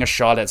stage, getting a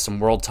shot at some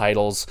world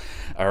titles,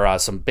 or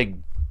some big,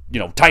 you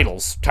know,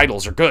 titles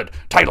are good,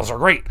 titles are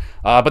great,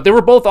 but they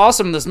were both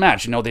awesome in this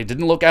match. You know, they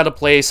didn't look out of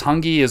place.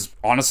 Hungy is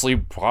honestly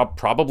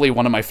probably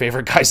one of my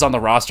favorite guys on the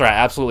roster. I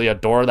absolutely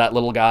adore that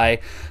little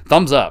guy.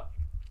 Thumbs up.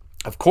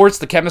 Of course,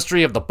 the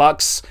chemistry of the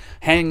Bucks,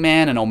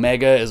 Hangman, and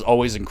Omega is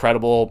always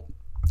incredible.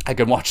 I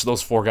can watch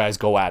those four guys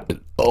go at it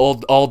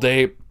all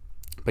day.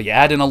 But you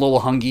add in a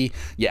little Hungy,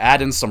 you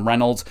add in some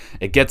Reynolds,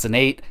 it gets an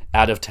 8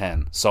 out of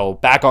 10. So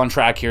back on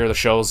track here, the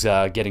show's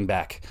getting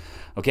back.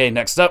 Okay,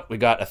 next up, we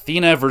got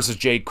Athena versus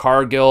Jade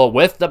Cargill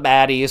with the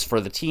baddies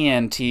for the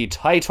TNT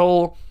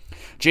title.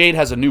 Jade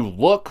has a new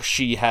look.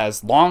 She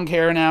has long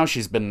hair now.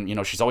 She's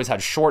always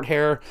had short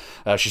hair.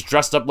 She's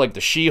dressed up like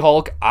the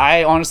She-Hulk.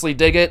 I honestly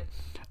dig it.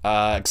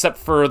 Except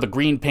for the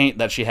green paint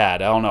that she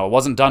had. I don't know. It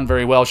wasn't done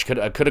very well. She could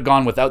have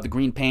gone without the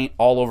green paint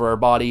all over her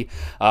body.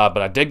 But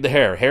I dig the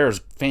hair. Hair is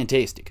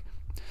fantastic.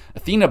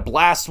 Athena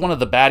blasts one of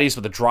the baddies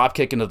with a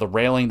dropkick into the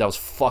railing. That was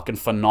fucking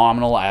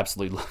phenomenal. I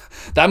absolutely...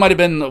 That might have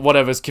been what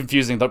I was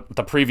confusing the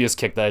previous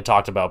kick that I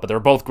talked about. But they were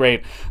both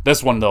great.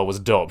 This one, though, was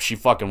dope. She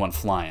fucking went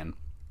flying.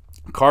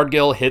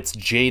 Cargill hits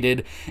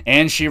Jaded,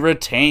 and she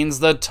retains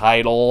the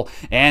title,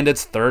 and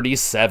it's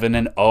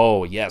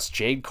 37-0. Yes,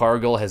 Jade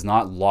Cargill has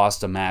not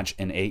lost a match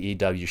in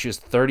AEW. She's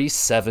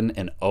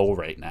 37-0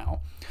 right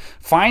now.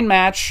 Fine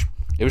match.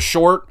 It was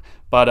short,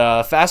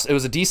 but fast. It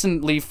was a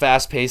decently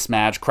fast-paced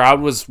match. Crowd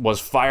was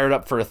fired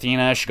up for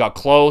Athena. She got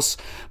close,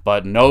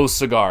 but no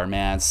cigar,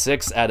 man.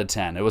 6 out of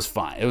 10. It was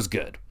fine. It was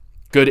good.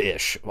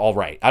 Good-ish. All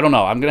right. I don't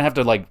know. I'm gonna have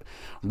to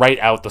write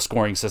out the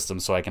scoring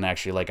system so I can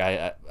actually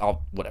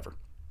I'll whatever.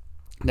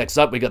 Next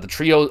up, we got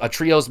a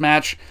trios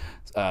match.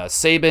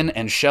 Sabin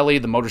and Shelley,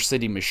 the Motor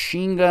City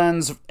Machine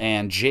Guns,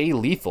 and Jay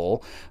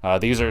Lethal.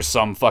 These are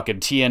some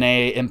fucking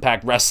TNA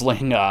Impact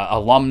Wrestling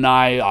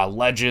alumni,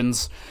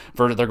 legends.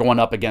 They're going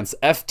up against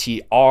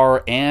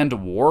FTR and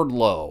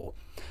Wardlow.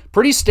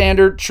 Pretty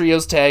standard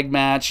trios tag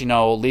match. You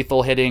know,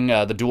 Lethal hitting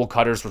the dual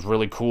cutters was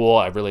really cool.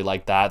 I really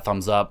like that.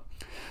 Thumbs up.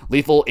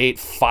 Lethal ate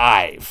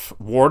 5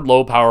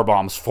 Wardlow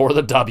powerbombs for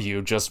the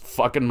W. Just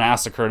fucking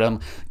massacred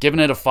him.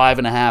 Giving it a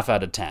 5.5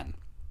 out of 10.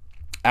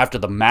 After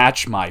the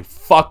match, my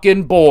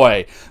fucking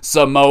boy,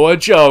 Samoa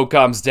Joe,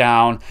 comes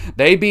down.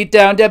 They beat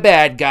down the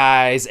bad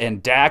guys,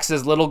 and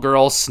Dax's little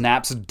girl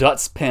snaps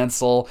Dut's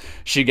pencil.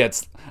 He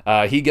gets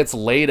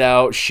laid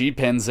out. She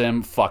pins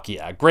him. Fuck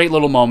yeah. Great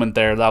little moment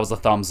there. That was a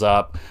thumbs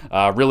up.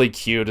 Really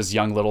cute, his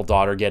young little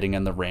daughter getting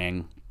in the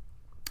ring.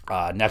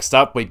 Next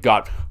up, we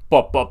got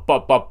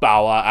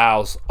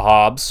Powerhouse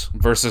Hobbs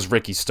versus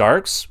Ricky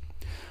Starks.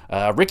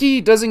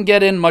 Ricky doesn't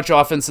get in much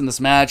offense in this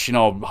match.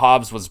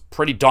 Hobbs was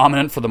pretty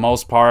dominant for the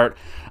most part.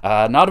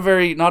 Not a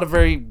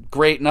very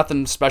great,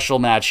 nothing special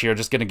match here.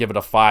 Just gonna give it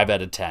a 5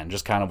 out of 10.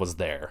 Just kind of was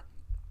there.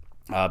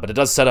 But it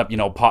does set up,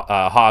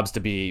 Hobbs to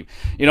be,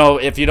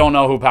 if you don't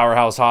know who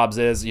Powerhouse Hobbs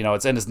is,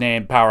 it's in his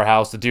name,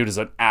 Powerhouse. The dude is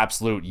an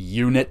absolute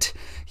unit.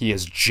 He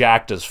is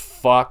jacked as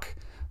fuck.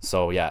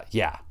 So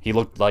yeah, he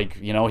looked like,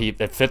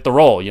 it fit the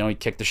role. He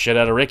kicked the shit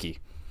out of Ricky.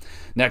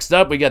 Next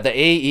up, we got the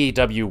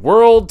AEW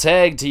World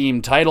Tag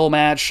Team title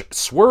match,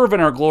 Swerve in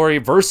Our Glory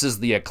versus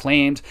The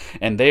Acclaimed,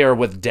 and they are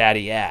with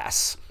Daddy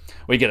Ass.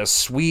 We get a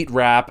sweet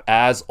rap,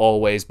 as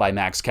always, by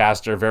Max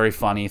Caster. Very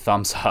funny,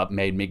 thumbs up,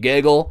 made me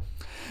giggle.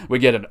 We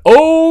get an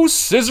 "Oh,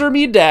 scissor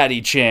me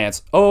daddy"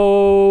 chance.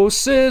 Oh,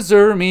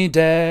 scissor me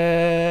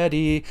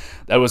daddy.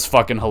 That was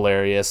fucking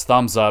hilarious.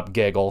 Thumbs up,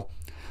 giggle.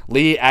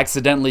 Lee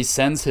accidentally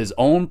sends his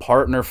own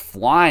partner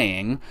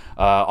flying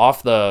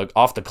off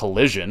the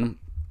collision.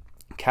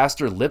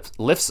 Caster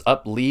lifts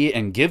up Lee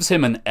and gives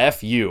him an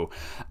FU.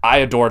 I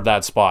adored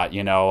that spot,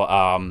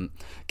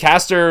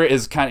 Caster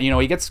is kind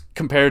of, he gets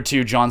compared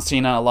to John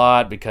Cena a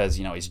lot because,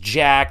 he's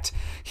jacked,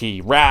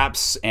 he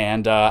raps,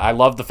 and I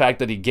love the fact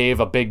that he gave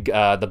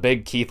the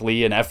big Keith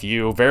Lee an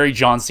FU, very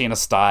John Cena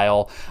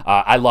style.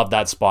 I love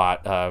that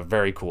spot.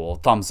 Very cool.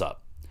 Thumbs up.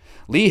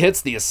 Lee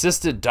hits the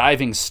assisted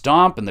diving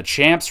stomp, and the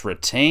champs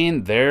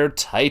retain their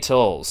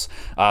titles.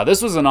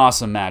 This was an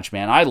awesome match,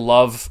 man. I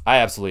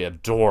absolutely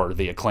adore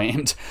The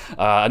Acclaimed.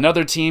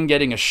 Another team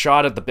getting a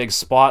shot at the big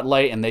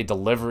spotlight, and they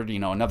delivered.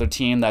 Another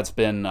team that's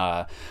been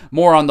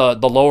more on the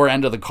lower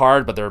end of the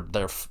card, but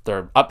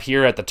they're up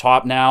here at the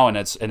top now, and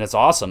it's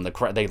awesome.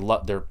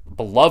 They're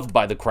beloved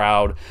by the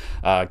crowd.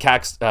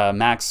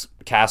 Max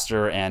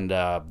Caster and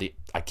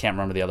I can't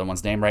remember the other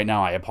one's name right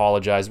now. I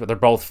apologize, but they're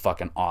both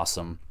fucking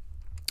awesome.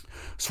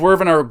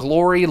 Swerve in Our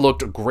Glory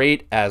looked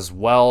great as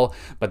well,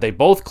 but they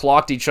both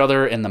clocked each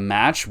other in the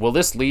match. Will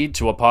this lead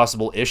to a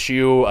possible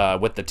issue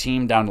with the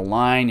team down the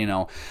line?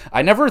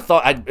 I never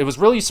thought... it was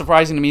really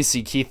surprising to me to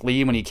see Keith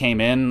Lee when he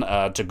came in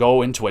to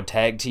go into a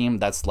tag team.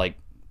 That's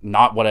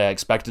not what I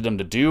expected him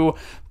to do.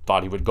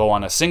 Thought he would go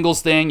on a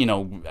singles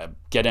thing,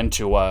 get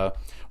into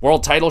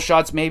world title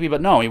shots maybe,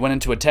 but no, he went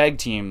into a tag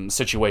team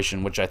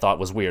situation, which I thought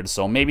was weird.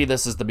 So maybe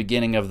this is the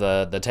beginning of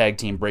the tag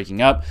team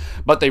breaking up,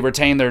 but they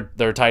retain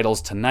their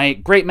titles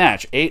tonight. Great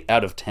match, 8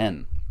 out of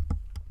 10.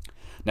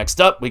 Next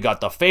up, we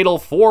got the Fatal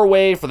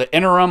 4-Way for the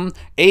interim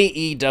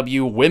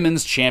AEW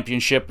Women's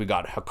Championship. We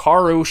got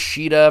Hikaru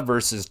Shida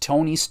versus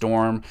Toni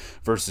Storm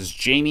versus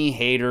Jamie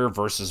Hayter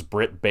versus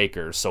Britt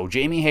Baker. So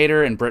Jamie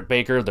Hayter and Britt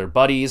Baker, they're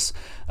buddies.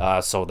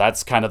 So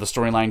that's kind of the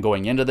storyline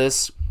going into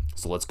this.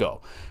 So let's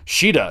go.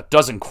 Shida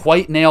doesn't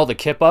quite nail the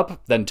kip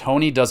up. Then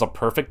Toni does a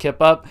perfect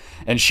kip up,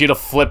 and Shida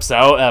flips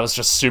out. That was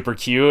just super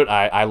cute.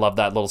 I love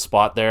that little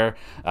spot there.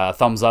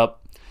 Thumbs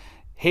up.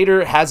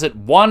 Hayter has it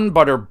won,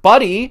 but her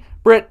buddy,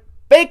 Britt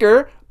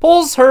Baker,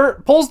 pulls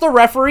the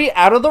referee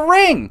out of the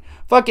ring.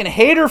 Fucking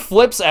Hayter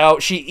flips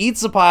out. She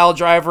eats a pile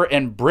driver,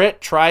 and Britt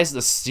tries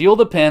to steal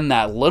the pin.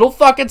 That little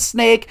fucking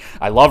snake.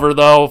 I love her,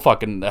 though.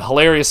 Fucking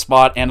hilarious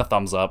spot, and a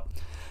thumbs up.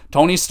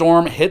 Toni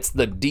Storm hits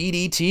the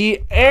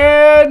DDT,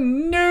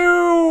 and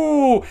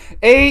new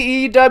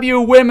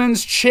AEW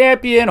Women's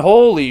Champion.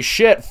 Holy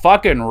shit,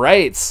 fucking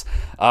rights.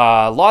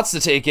 Lots to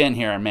take in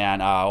here,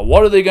 man.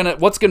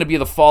 What's gonna be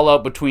the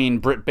fallout between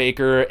Britt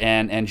Baker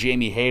and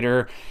Jamie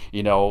Hayter?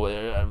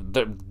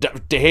 The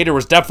Hayter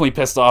was definitely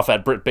pissed off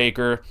at Britt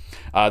Baker.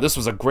 This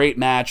was a great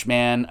match,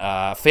 man.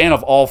 Fan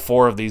of all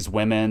four of these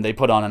women. They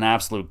put on an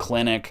absolute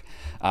clinic.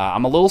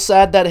 I'm a little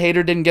sad that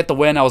Hayter didn't get the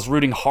win. I was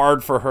rooting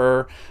hard for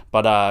her,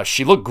 but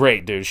she looked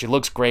great, dude. She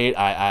looks great,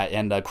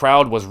 and the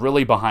crowd was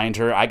really behind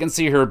her. I can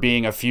see her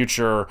being a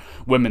future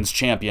women's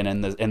champion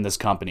in this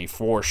company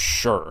for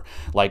sure.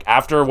 Like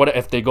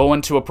if they go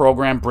into a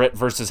program, Britt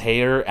versus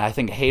Hayter, I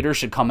think Hayter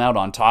should come out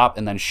on top,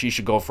 and then she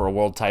should go for a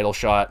world title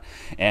shot.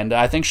 And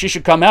I think she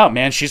should come out,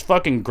 man. She's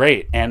fucking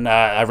great, and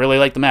I really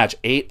like the match.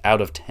 8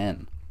 out of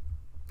 10.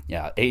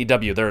 Yeah,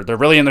 AEW, they're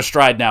really in their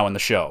stride now in the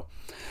show.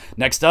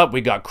 Next up,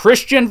 we got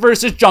Christian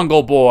versus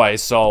Jungle Boy.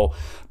 So,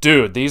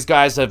 dude, these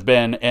guys have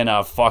been in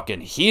a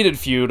fucking heated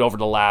feud over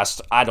the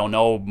last,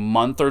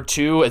 month or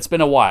two. It's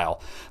been a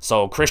while.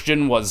 So,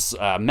 Christian was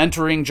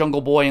mentoring Jungle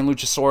Boy and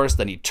Luchasaurus.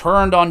 Then he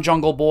turned on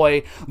Jungle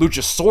Boy.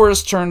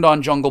 Luchasaurus turned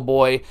on Jungle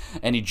Boy.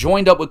 And he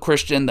joined up with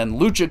Christian. Then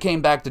Lucha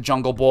came back to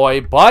Jungle Boy.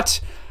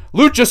 But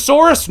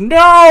Luchasaurus,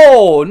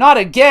 no! Not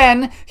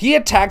again! He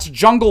attacks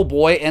Jungle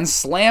Boy and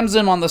slams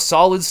him on the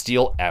solid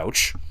steel.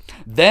 Ouch.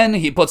 Then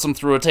he puts him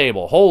through a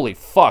table. Holy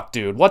fuck,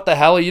 dude. What the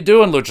hell are you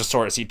doing,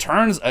 Luchasaurus? He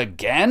turns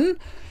again?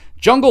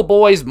 Jungle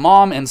Boy's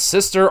mom and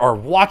sister are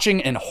watching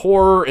in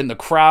horror in the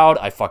crowd.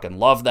 I fucking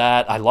love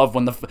that. I love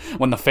when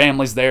the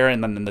family's there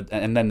and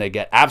then they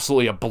get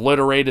absolutely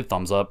obliterated.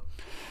 Thumbs up.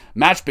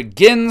 Match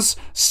begins.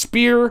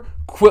 Spear,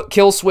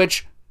 kill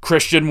switch.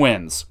 Christian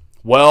wins.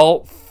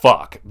 Well,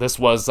 fuck. This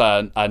was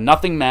a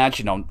nothing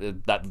match.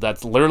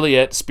 That's literally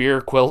it.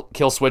 Spear,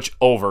 kill switch,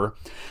 over.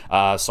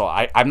 So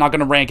I'm not going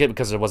to rank it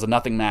because it was a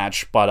nothing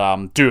match.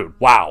 But, dude,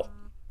 wow.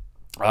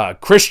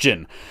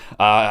 Christian,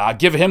 I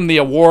give him the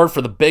award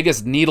for the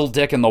biggest needle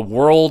dick in the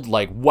world.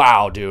 Like,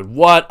 wow, dude,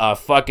 what a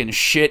fucking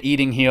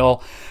shit-eating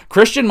heel.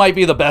 Christian might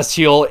be the best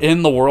heel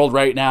in the world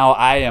right now.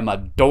 I am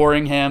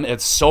adoring him.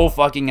 It's so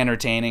fucking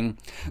entertaining.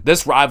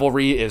 This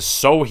rivalry is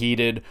so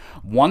heated.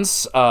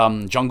 Once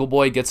Jungle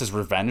Boy gets his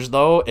revenge,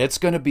 though, it's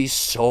gonna be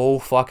so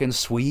fucking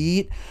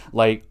sweet.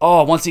 Like,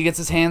 oh, once he gets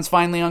his hands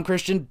finally on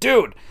Christian,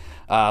 dude.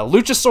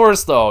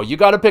 Luchasaurus, though, you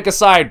gotta pick a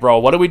side, bro.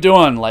 What are we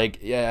doing? Like,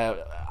 yeah,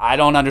 I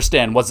don't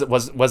understand.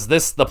 Was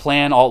this the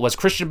plan? Was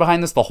Christian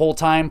behind this the whole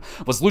time?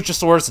 Was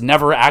Luchasaurus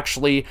never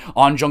actually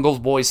on Jungle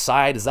Boy's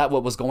side? Is that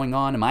what was going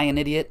on? Am I an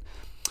idiot?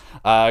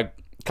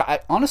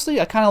 Honestly,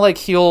 I kind of like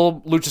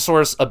heel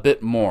Luchasaurus a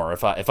bit more.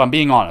 If I'm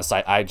being honest,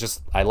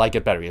 I like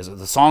it better.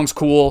 The song's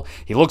cool.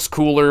 He looks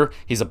cooler.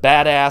 He's a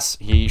badass.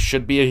 He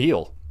should be a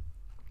heel.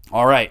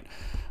 All right.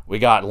 We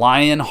got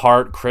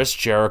Lionheart Chris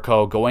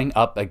Jericho going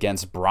up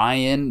against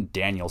Bryan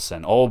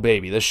Danielson. Oh,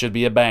 baby, this should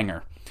be a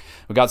banger.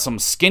 We got some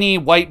skinny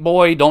white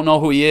boy, don't know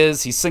who he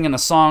is. He's singing a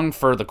song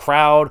for the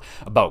crowd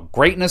about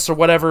greatness or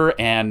whatever,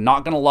 and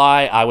not gonna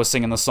lie, I was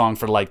singing the song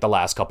for like the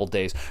last couple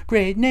days.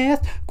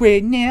 Greatness,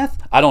 greatness.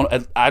 I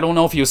don't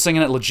know if he was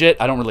singing it legit.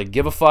 I don't really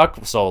give a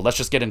fuck, so let's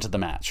just get into the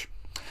match.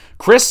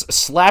 Chris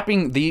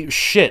slapping the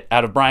shit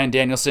out of Bryan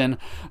Danielson,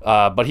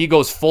 but he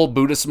goes full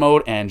Buddhist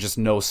mode and just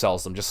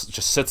no-sells them. Just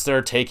sits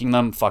there taking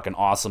them. Fucking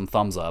awesome.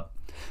 Thumbs up.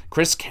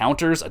 Chris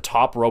counters a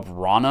top rope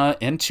Rana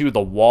into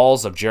the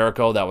walls of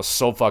Jericho. That was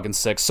so fucking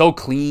sick. So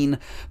clean.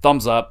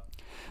 Thumbs up.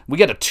 We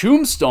get a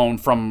tombstone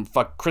from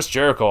Chris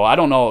Jericho. I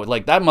don't know.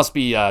 Like, that must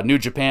be a New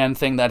Japan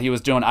thing that he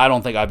was doing. I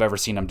don't think I've ever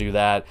seen him do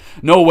that.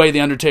 No way The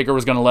Undertaker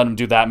was going to let him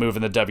do that move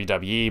in the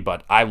WWE,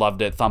 but I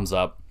loved it. Thumbs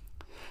up.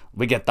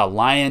 We get the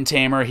Lion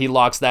Tamer. He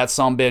locks that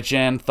sumbitch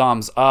in.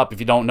 Thumbs up. If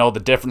you don't know the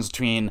difference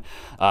between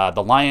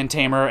the Lion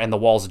Tamer and the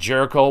Walls of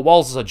Jericho.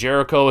 Walls of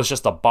Jericho is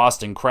just a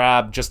Boston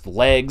Crab, just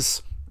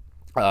legs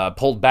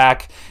pulled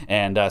back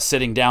and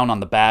sitting down on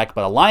the back.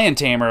 But a Lion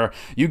Tamer,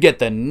 you get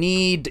the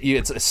knee.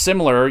 It's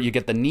similar. You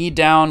get the knee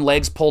down,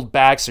 legs pulled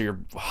back, so you're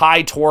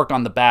high torque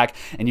on the back,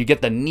 and you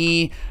get the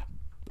knee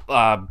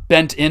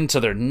bent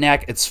into their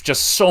neck. It's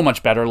just so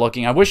much better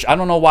looking. I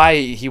don't know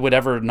why he would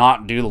ever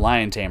not do the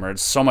Lion Tamer.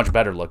 It's so much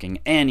better looking.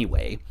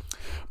 Anyway,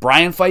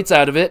 Bryan fights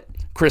out of it.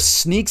 Chris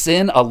sneaks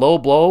in a low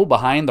blow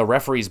behind the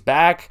referee's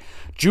back.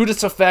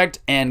 Judas effect,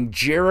 and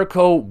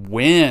Jericho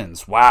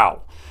wins.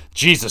 Wow.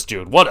 Jesus,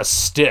 dude, what a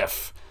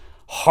stiff,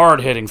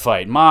 hard-hitting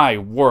fight. My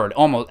word,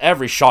 almost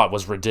every shot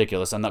was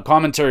ridiculous, and the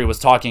commentary was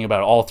talking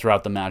about it all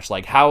throughout the match,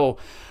 like how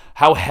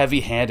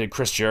heavy-handed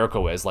Chris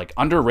Jericho is, like,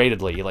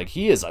 underratedly. Like,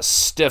 he is a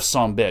stiff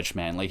sumbitch,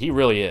 man. Like, he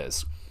really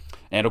is.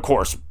 And, of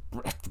course,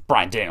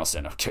 Bryan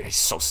Danielson, he's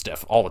so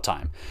stiff all the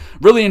time.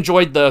 Really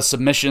enjoyed the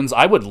submissions.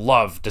 I would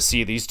love to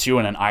see these two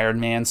in an Iron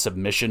Man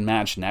submission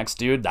match next,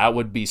 dude. That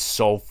would be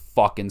so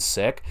fucking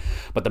sick.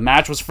 But the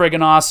match was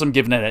friggin' awesome,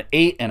 giving it an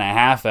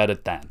 8.5 out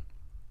of 10.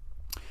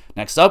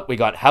 Next up, we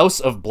got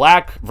House of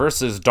Black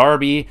versus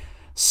Darby,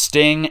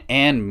 Sting,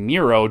 and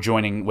Miro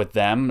joining with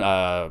them.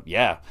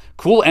 Yeah,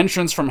 cool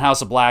entrance from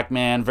House of Black,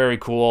 man. Very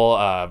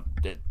cool.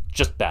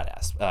 Just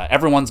badass.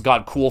 Everyone's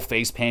got cool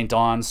face paint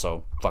on,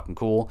 so fucking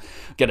cool.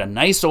 Get a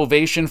nice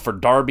ovation for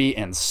Darby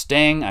and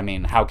Sting. I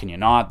mean, how can you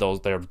not?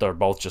 They're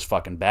both just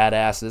fucking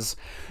badasses.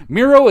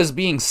 Miro is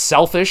being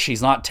selfish.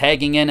 He's not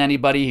tagging in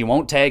anybody. He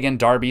won't tag in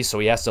Darby, so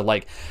he has to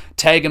like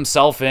tag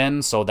himself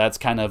in. So that's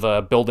kind of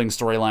a building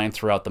storyline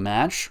throughout the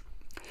match.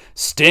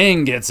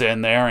 Sting gets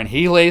in there and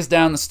he lays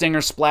down the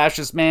Stinger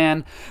splashes,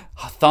 man.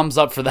 Thumbs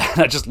up for that.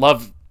 I just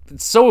love.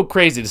 It's so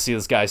crazy to see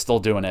this guy still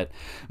doing it.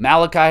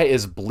 Malachi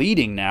is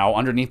bleeding now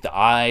underneath the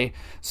eye.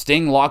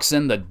 Sting locks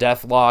in the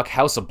death lock.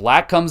 House of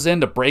Black comes in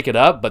to break it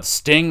up, but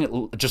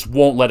Sting just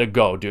won't let it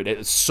go, dude.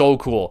 It's so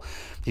cool.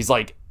 He's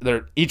like,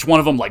 each one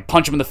of them like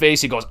punch him in the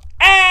face. He goes,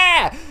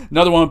 ah!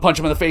 Another one punch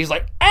him in the face. He's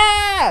like,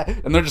 ah!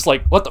 And they're just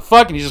like, what the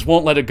fuck? And he just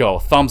won't let it go.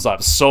 Thumbs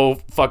up.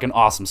 So fucking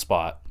awesome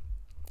spot.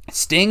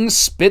 Sting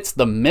spits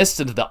the mist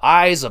into the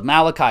eyes of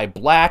Malachi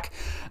Black,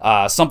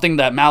 something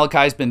that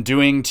Malachi's been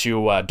doing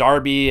to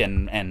Darby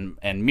and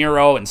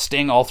Miro and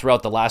Sting all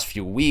throughout the last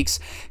few weeks.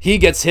 He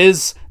gets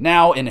his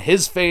now in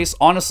his face.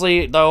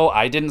 Honestly, though,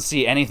 I didn't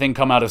see anything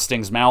come out of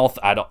Sting's mouth.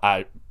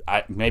 I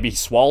maybe he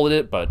swallowed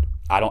it, but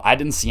I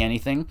didn't see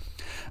anything.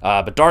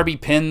 But Darby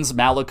pins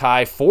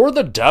Malachi for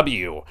the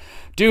W.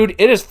 Dude,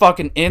 it is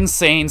fucking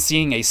insane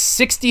seeing a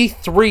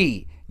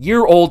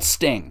 63-year-old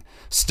Sting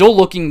still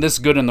looking this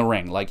good in the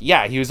ring. Like,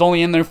 yeah, he was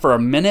only in there for a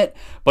minute,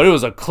 but it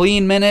was a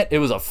clean minute. It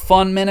was a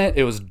fun minute.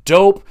 It was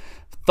dope.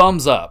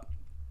 Thumbs up.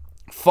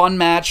 Fun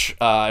match.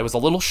 It was a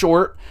little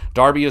short.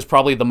 Darby is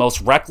probably the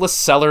most reckless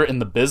seller in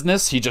the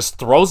business. He just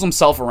throws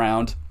himself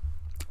around.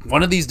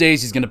 One of these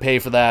days he's going to pay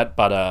for that,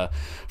 but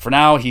for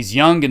now he's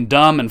young and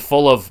dumb and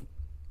full of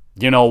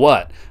you know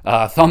what.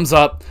 Thumbs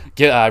up.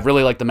 I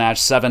really like the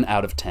match. 7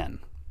 out of 10.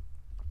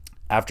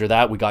 After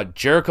that, we got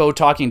Jericho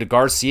talking to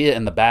Garcia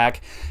in the back.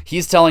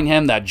 He's telling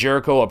him that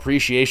Jericho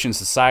Appreciation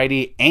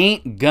Society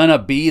ain't gonna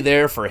be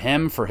there for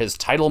him for his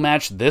title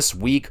match this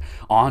week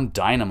on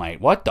Dynamite.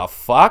 What the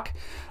fuck?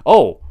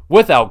 Oh,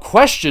 without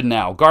question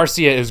now,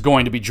 Garcia is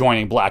going to be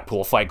joining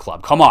Blackpool Fight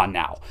Club. Come on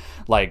now.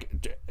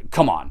 Like,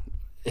 come on.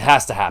 It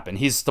has to happen.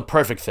 He's the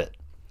perfect fit.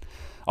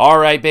 All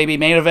right, baby,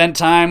 main event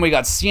time. We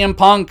got CM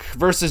Punk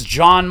versus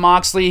Jon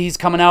Moxley. He's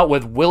coming out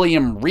with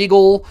William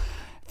Regal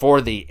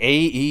for the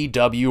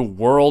AEW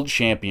World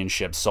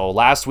Championship. So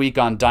last week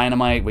on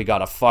Dynamite, we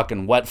got a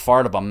fucking wet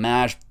fart of a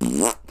match.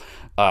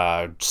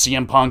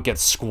 CM Punk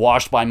gets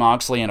squashed by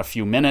Moxley in a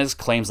few minutes,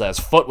 claims that his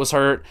foot was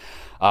hurt.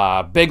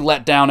 Big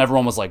letdown.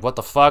 Everyone was like, what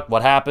the fuck?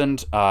 What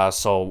happened?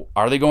 So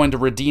are they going to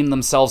redeem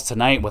themselves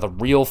tonight with a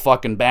real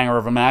fucking banger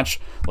of a match?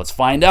 Let's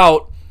find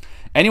out.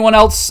 Anyone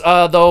else,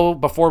 though,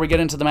 before we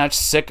get into the match,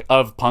 sick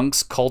of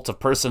Punk's Cult of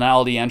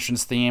Personality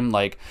entrance theme?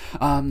 Like,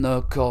 I'm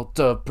the Cult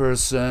of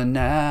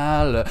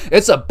Personality.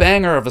 It's a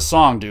banger of a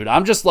song, dude.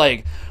 I'm just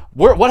like,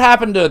 what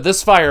happened to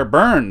This Fire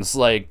Burns,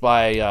 like,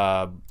 by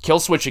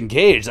Killswitch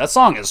Engage? That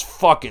song is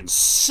fucking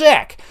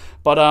sick.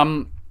 But,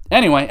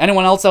 anyway,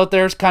 anyone else out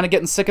there is kind of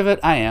getting sick of it?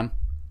 I am.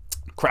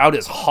 Crowd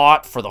is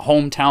hot for the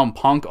hometown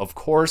Punk, of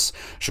course.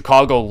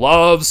 Chicago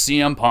loves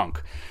CM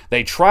Punk.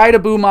 They try to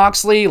boo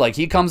Moxley, like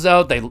he comes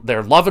out,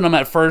 they're loving him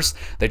at first.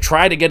 They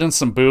try to get in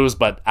some boos,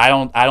 but I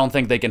don't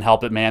think they can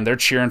help it, man. They're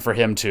cheering for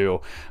him too.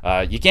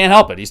 You can't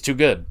help it. He's too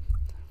good.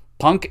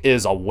 Punk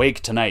is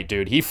awake tonight,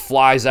 dude. He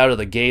flies out of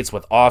the gates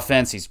with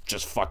offense. He's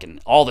just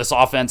fucking all this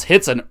offense.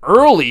 Hits an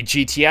early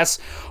GTS.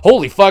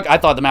 Holy fuck, I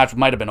thought the match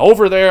might have been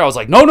over there. I was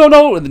like, no.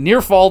 The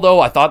near fall, though,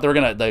 I thought they were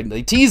going to,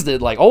 they teased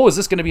it like, oh, is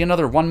this going to be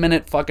another 1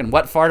 minute fucking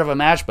wet fart of a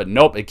match? But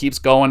nope, it keeps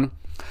going.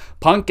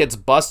 Punk gets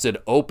busted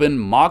open.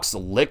 Mox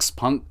licks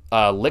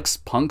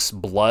Punk's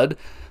blood.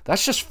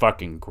 That's just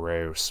fucking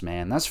gross,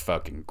 man. That's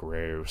fucking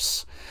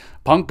gross.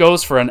 Punk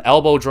goes for an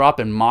elbow drop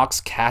and Mox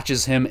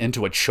catches him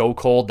into a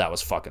chokehold. That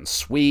was fucking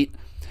sweet.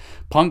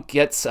 Punk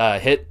gets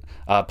hit.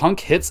 Punk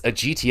hits a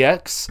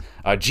GTS,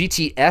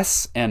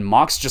 and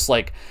Mox just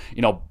like,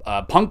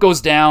 Punk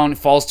goes down,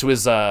 falls to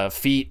his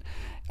feet,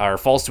 or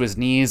falls to his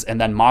knees,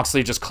 and then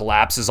Moxley just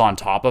collapses on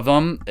top of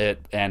him.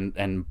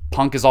 And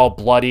Punk is all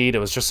bloodied. It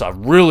was just a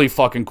really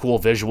fucking cool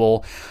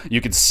visual. You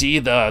could see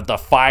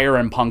the fire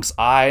in Punk's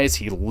eyes.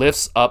 He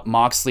lifts up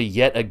Moxley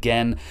yet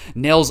again,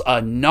 nails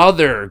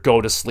another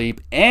go to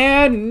sleep,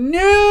 and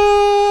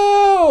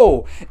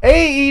no!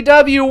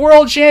 AEW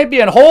World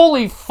Champion.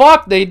 Holy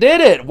fuck, they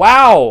did it.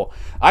 Wow.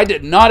 I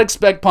did not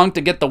expect Punk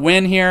to get the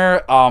win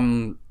here.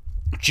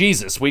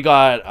 Jesus, we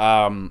got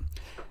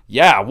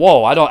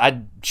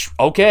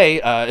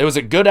okay. It was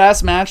a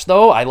good-ass match,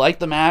 though. I liked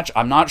the match.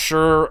 I'm not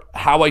sure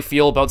how I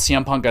feel about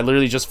CM Punk. I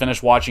literally just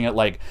finished watching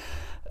it,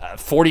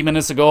 40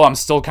 minutes ago. I'm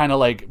still kind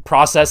of,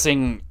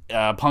 processing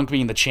Punk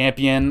being the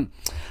champion.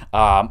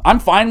 I'm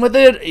fine with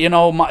it. It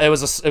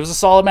was a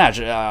solid match.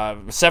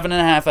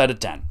 7.5 out of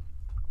 10.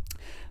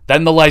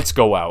 Then the lights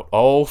go out.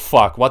 Oh,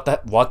 fuck. What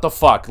the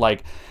fuck?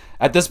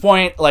 At this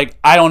point,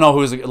 I don't know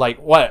who's,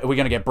 what? Are we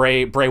going to get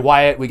Bray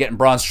Wyatt? We getting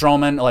Braun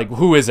Strowman?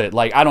 Who is it?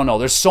 I don't know.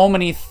 There's so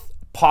many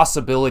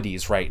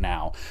possibilities right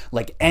now.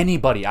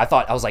 Anybody. I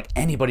was like,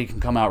 anybody can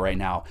come out right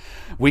now.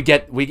 We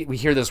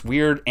hear this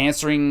weird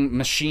answering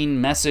machine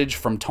message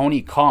from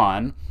Tony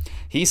Khan.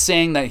 He's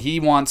saying that he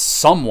wants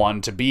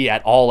someone to be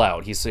at All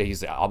Out. He's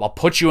I'll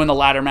put you in the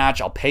ladder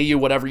match. I'll pay you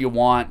whatever you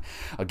want.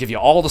 I'll give you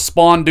all the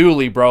spawn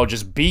dooley, bro.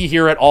 Just be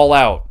here at All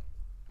Out.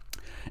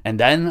 And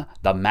then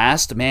the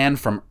masked man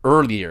from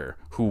earlier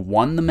who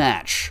won the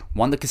match,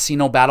 won the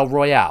Casino Battle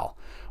Royale,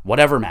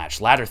 whatever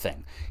match, ladder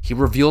thing, he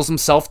reveals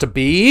himself to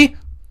be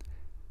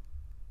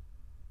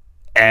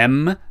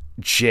MJF.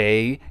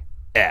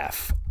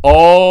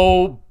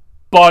 Oh,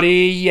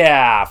 buddy,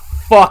 yeah.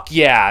 Fuck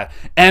yeah.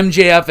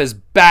 MJF is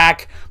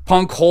back.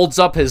 Punk holds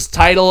up his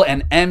title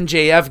and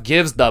MJF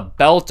gives the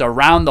belt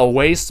around the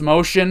waist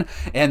motion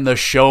and the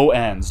show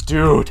ends.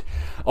 Dude.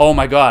 Oh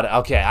my god.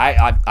 Okay,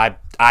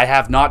 I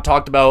have not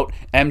talked about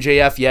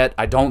MJF yet,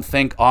 I don't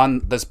think,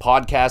 on this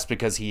podcast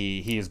because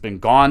he has been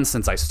gone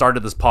since I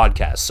started this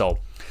podcast. So,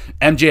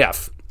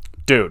 MJF,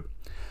 dude,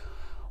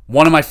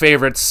 one of my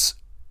favorites,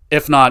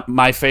 if not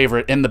my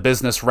favorite in the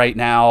business right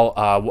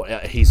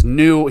now. He's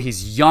new,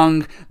 he's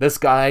young. This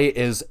guy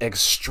is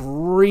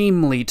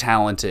extremely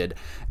talented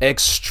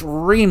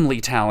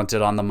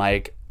on the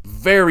mic.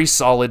 Very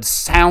solid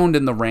sound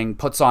in the ring,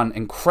 puts on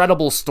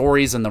incredible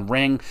stories in the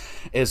ring,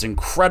 is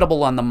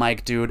incredible on the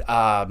mic, dude.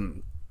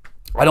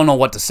 I don't know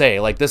what to say.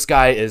 This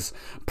guy is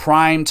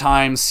prime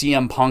time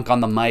CM Punk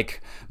on the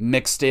mic,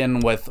 mixed in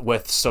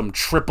with some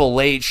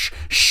Triple H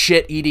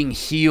shit-eating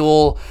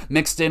heel,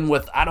 mixed in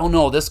with, I don't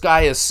know, this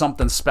guy is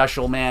something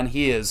special, man.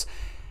 He is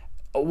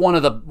one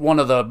of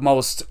the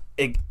most,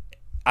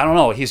 I don't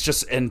know, he's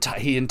just,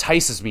 he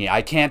entices me.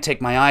 I can't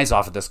take my eyes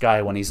off of this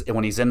guy when he's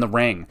in the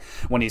ring,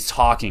 when he's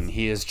talking.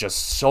 He is just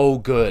so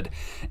good,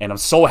 and I'm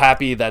so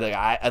happy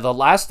that the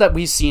last that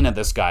we've seen of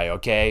this guy,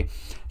 okay,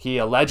 he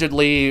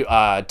allegedly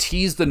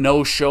teased the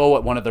no-show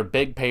at one of their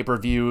big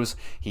pay-per-views.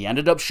 He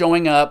ended up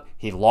showing up.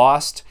 He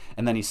lost.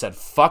 And then he said,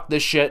 fuck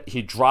this shit.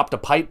 He dropped a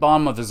pipe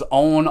bomb of his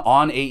own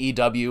on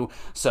AEW.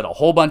 Said a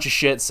whole bunch of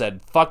shit.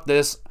 Said, fuck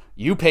this.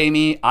 You pay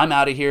me. I'm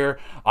out of here.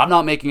 I'm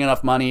not making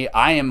enough money.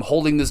 I am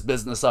holding this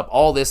business up,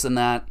 all this and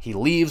that. He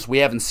leaves. We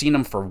haven't seen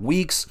him for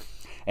weeks.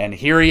 And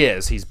here he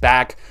is. He's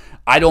back.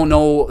 I don't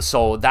know.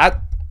 So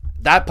that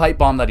pipe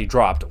bomb that he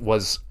dropped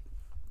was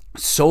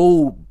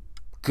so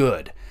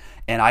good.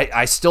 And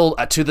I still,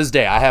 to this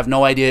day, I have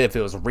no idea if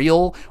it was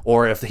real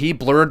or if he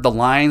blurred the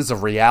lines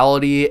of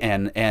reality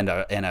and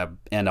a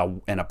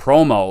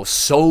promo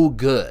so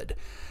good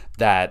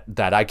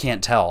that I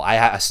can't tell.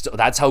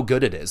 That's how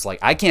good it is. Like,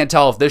 I can't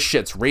tell if this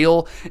shit's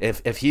real,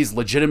 if he's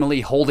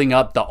legitimately holding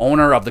up the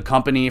owner of the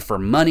company for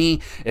money,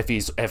 if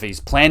he's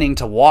planning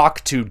to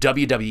walk to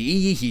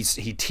WWE.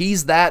 He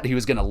teased that he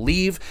was gonna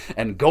leave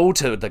and go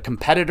to the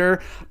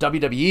competitor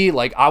WWE.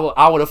 Like,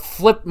 I would have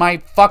flipped my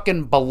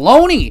fucking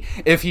baloney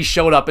if he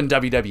showed up in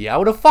WWE. I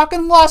would have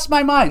fucking lost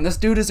my mind. This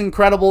dude is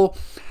incredible.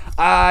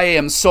 I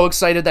am so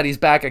excited that he's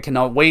back. I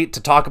cannot wait to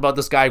talk about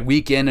this guy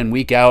week in and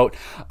week out.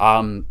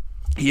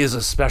 He is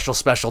a special,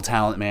 special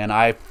talent, man.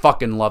 I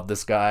fucking love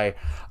this guy.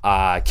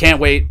 Can't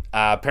wait.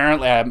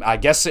 Apparently,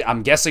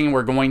 I'm guessing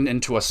we're going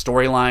into a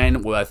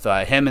storyline with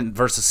him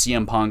versus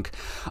CM Punk.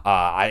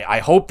 I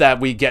hope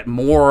that we get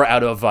more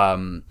out of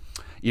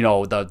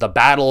the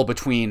battle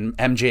between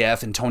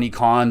MJF and Tony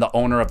Khan, the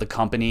owner of the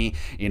company.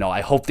 I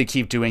hope they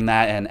keep doing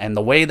that. And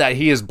the way that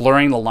he is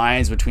blurring the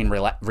lines between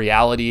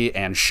reality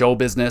and show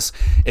business,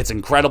 it's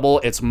incredible.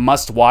 It's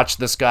must watch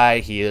this guy.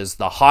 He is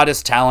the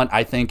hottest talent,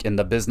 I think, in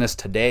the business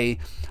today.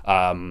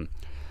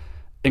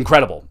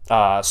 Incredible.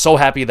 So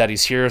happy that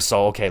he's here.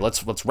 So, okay,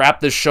 let's wrap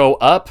this show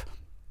up.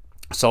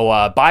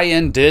 So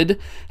Buy-In did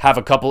have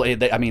a couple. They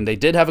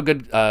did have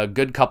a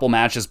good couple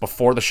matches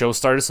before the show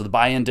started. So the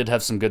Buy-In did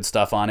have some good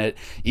stuff on it.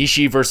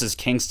 Ishii versus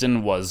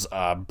Kingston was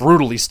a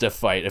brutally stiff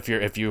fight. If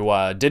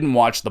you didn't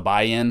watch the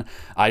Buy-In,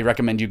 I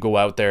recommend you go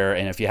out there,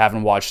 and if you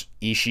haven't watched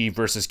Ishii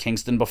versus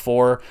Kingston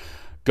before,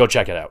 go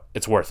check it out.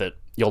 It's worth it.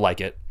 You'll like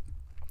it.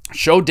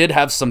 Show did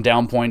have some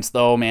down points,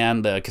 though,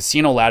 man. The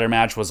casino ladder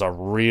match was a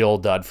real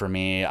dud for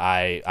me.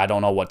 I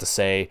don't know what to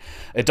say.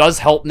 It does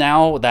help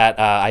now that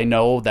I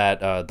know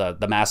that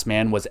the masked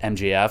man was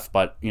MJF,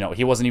 but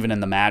he wasn't even in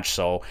the match,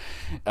 so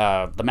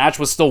the match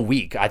was still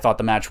weak. I thought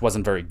the match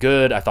wasn't very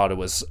good. I thought it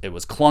was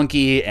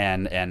clunky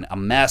and a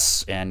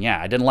mess, and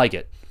yeah, I didn't like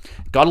it.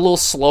 Got a little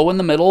slow in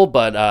the middle,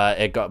 but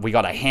we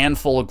got a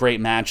handful of great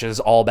matches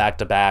all back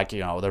to back.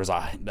 There's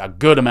a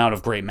good amount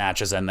of great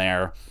matches in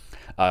there.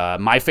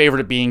 My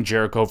favorite being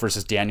Jericho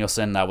versus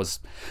Danielson. That was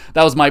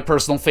my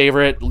personal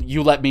favorite.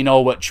 You let me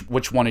know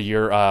which one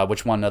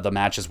of the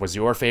matches was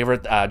your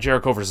favorite.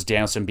 Jericho versus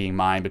Danielson being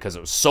mine because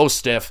it was so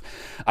stiff.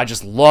 I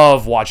just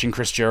love watching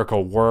Chris Jericho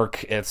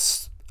work.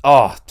 It's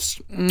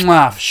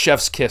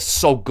chef's kiss,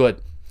 so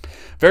good.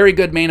 Very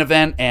good main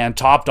event, and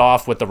topped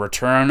off with the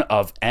return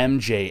of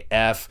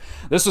MJF.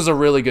 This was a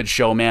really good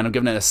show, man. I'm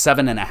giving it a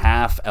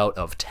 7.5 out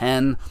of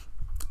 10.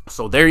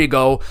 So there you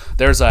go.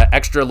 There's an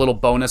extra little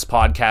bonus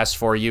podcast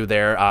for you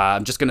there.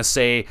 I'm just going to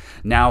say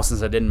now,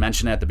 since I didn't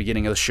mention it at the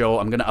beginning of the show,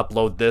 I'm going to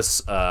upload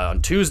this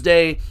on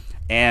Tuesday.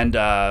 And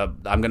I'm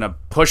going to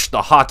push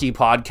the hockey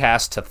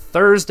podcast to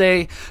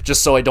Thursday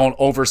just so I don't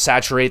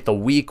oversaturate the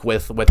week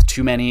with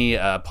too many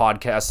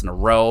podcasts in a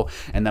row.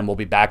 And then we'll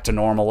be back to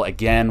normal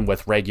again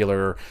with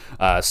regular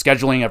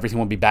scheduling. Everything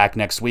will be back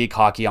next week.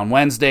 Hockey on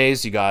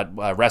Wednesdays. You got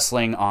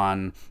wrestling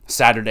on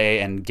Saturday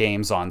and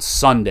games on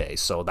Sunday.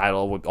 So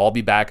that'll all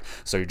be back.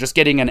 So you're just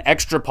getting an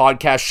extra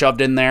podcast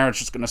shoved in there. It's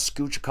just going to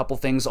scooch a couple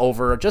things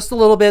over just a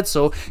little bit.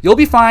 So you'll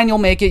be fine. You'll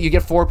make it. You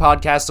get 4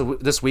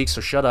 podcasts this week,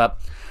 so shut up.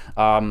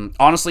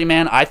 Honestly,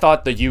 man, I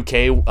thought the UK,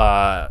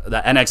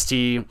 the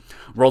NXT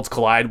Worlds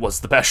Collide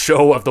was the best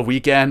show of the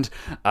weekend.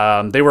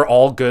 They were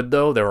all good,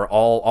 though. They were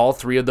all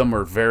 3 of them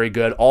were very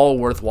good, all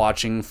worth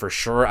watching for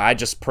sure. I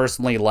just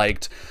personally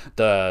liked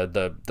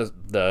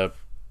the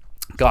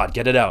God,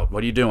 get it out.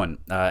 What are you doing?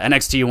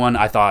 NXT one,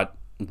 I thought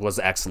was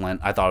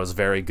excellent. I thought it was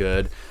very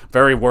good,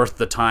 very worth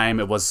the time.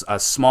 It was a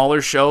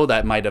smaller show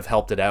that might have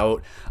helped it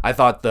out. I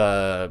thought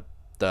the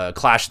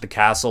Clash at the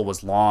Castle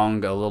was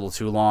long, a little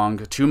too long,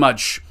 too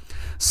much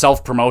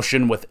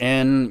self-promotion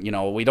within.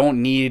 We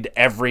don't need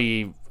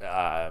every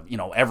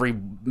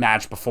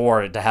match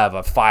before it to have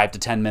a 5 to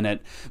 10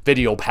 minute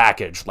video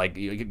package. Like,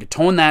 you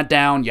tone that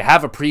down. You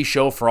have a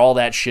pre-show for all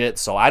that shit,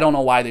 so I don't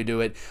know why they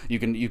do it.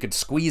 You could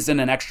squeeze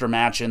in an extra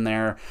match in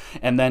there.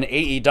 And then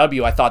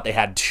AEW, I thought they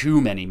had too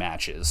many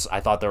matches. I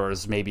thought there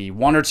was maybe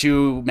 1 or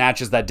 2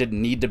 matches that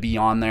didn't need to be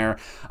on there.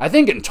 I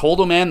think in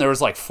total, man, there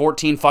was like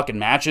 14 fucking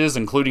matches,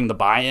 including the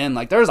buy-in.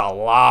 Like, there's a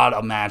lot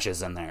of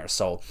matches in there.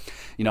 So,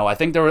 I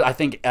think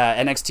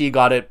NXT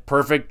got it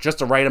perfect, just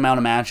the right amount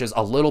of matches,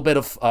 a little bit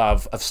of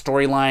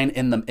storyline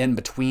in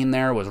between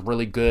there was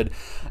really good.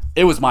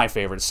 It was my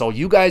favorite. So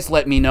you guys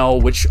let me know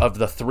which of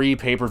the 3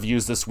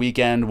 pay-per-views this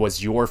weekend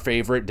was your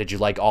favorite. Did you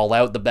like All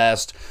Out the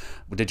best?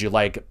 Did you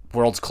like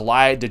Worlds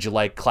Collide? Did you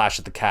like Clash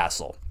at the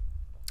Castle?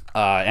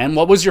 And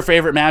what was your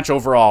favorite match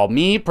overall?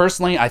 Me,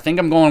 personally, I think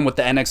I'm going with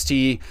the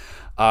NXT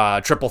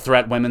triple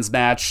threat women's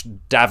match.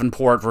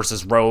 Davenport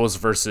versus Rose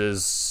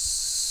versus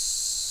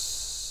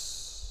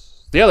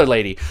the other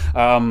lady.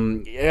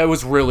 It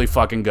was really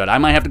fucking good. I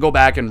might have to go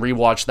back and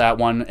rewatch that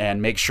one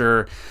and make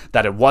sure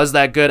that it was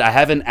that good. I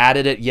haven't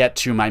added it yet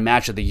to my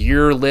match of the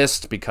year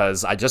list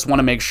because I just want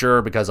to make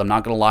sure, because I'm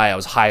not going to lie, I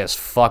was high as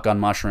fuck on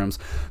mushrooms.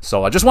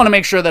 So I just want to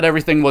make sure that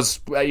everything was,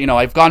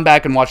 I've gone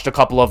back and watched a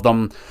couple of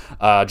them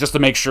just to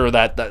make sure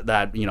that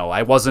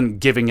I wasn't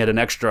giving it an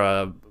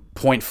extra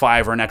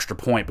 0.5 or an extra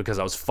point because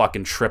I was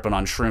fucking tripping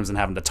on shrooms and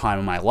having the time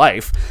of my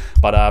life.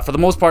 But for the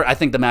most part, I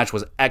think the match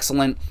was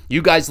excellent.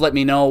 You guys let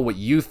me know what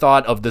you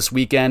thought of this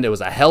weekend. It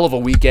was a hell of a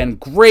weekend.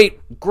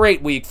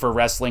 Great week for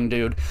wrestling,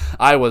 dude.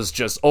 I was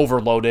just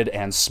overloaded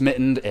and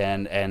smitten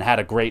and had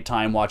a great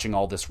time watching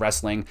all this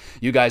wrestling.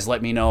 You guys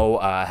let me know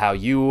how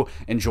you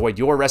enjoyed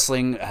your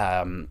wrestling,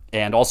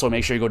 and also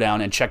make sure you go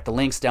down and check the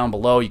links down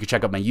below. You can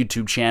check out my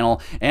YouTube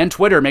channel and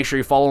Twitter. Make sure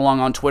you follow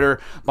along on Twitter.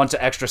 A bunch of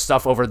extra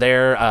stuff over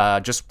there.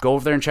 Just go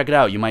over there and check it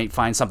out. You might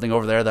find something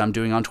over there that I'm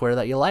doing on Twitter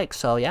that you like.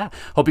 So yeah,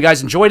 hope you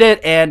guys enjoyed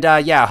it. And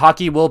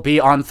hockey will be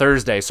on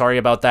Thursday. Sorry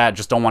about that.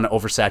 Just don't want to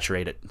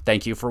oversaturate it.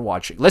 Thank you for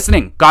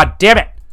listening. God damn it.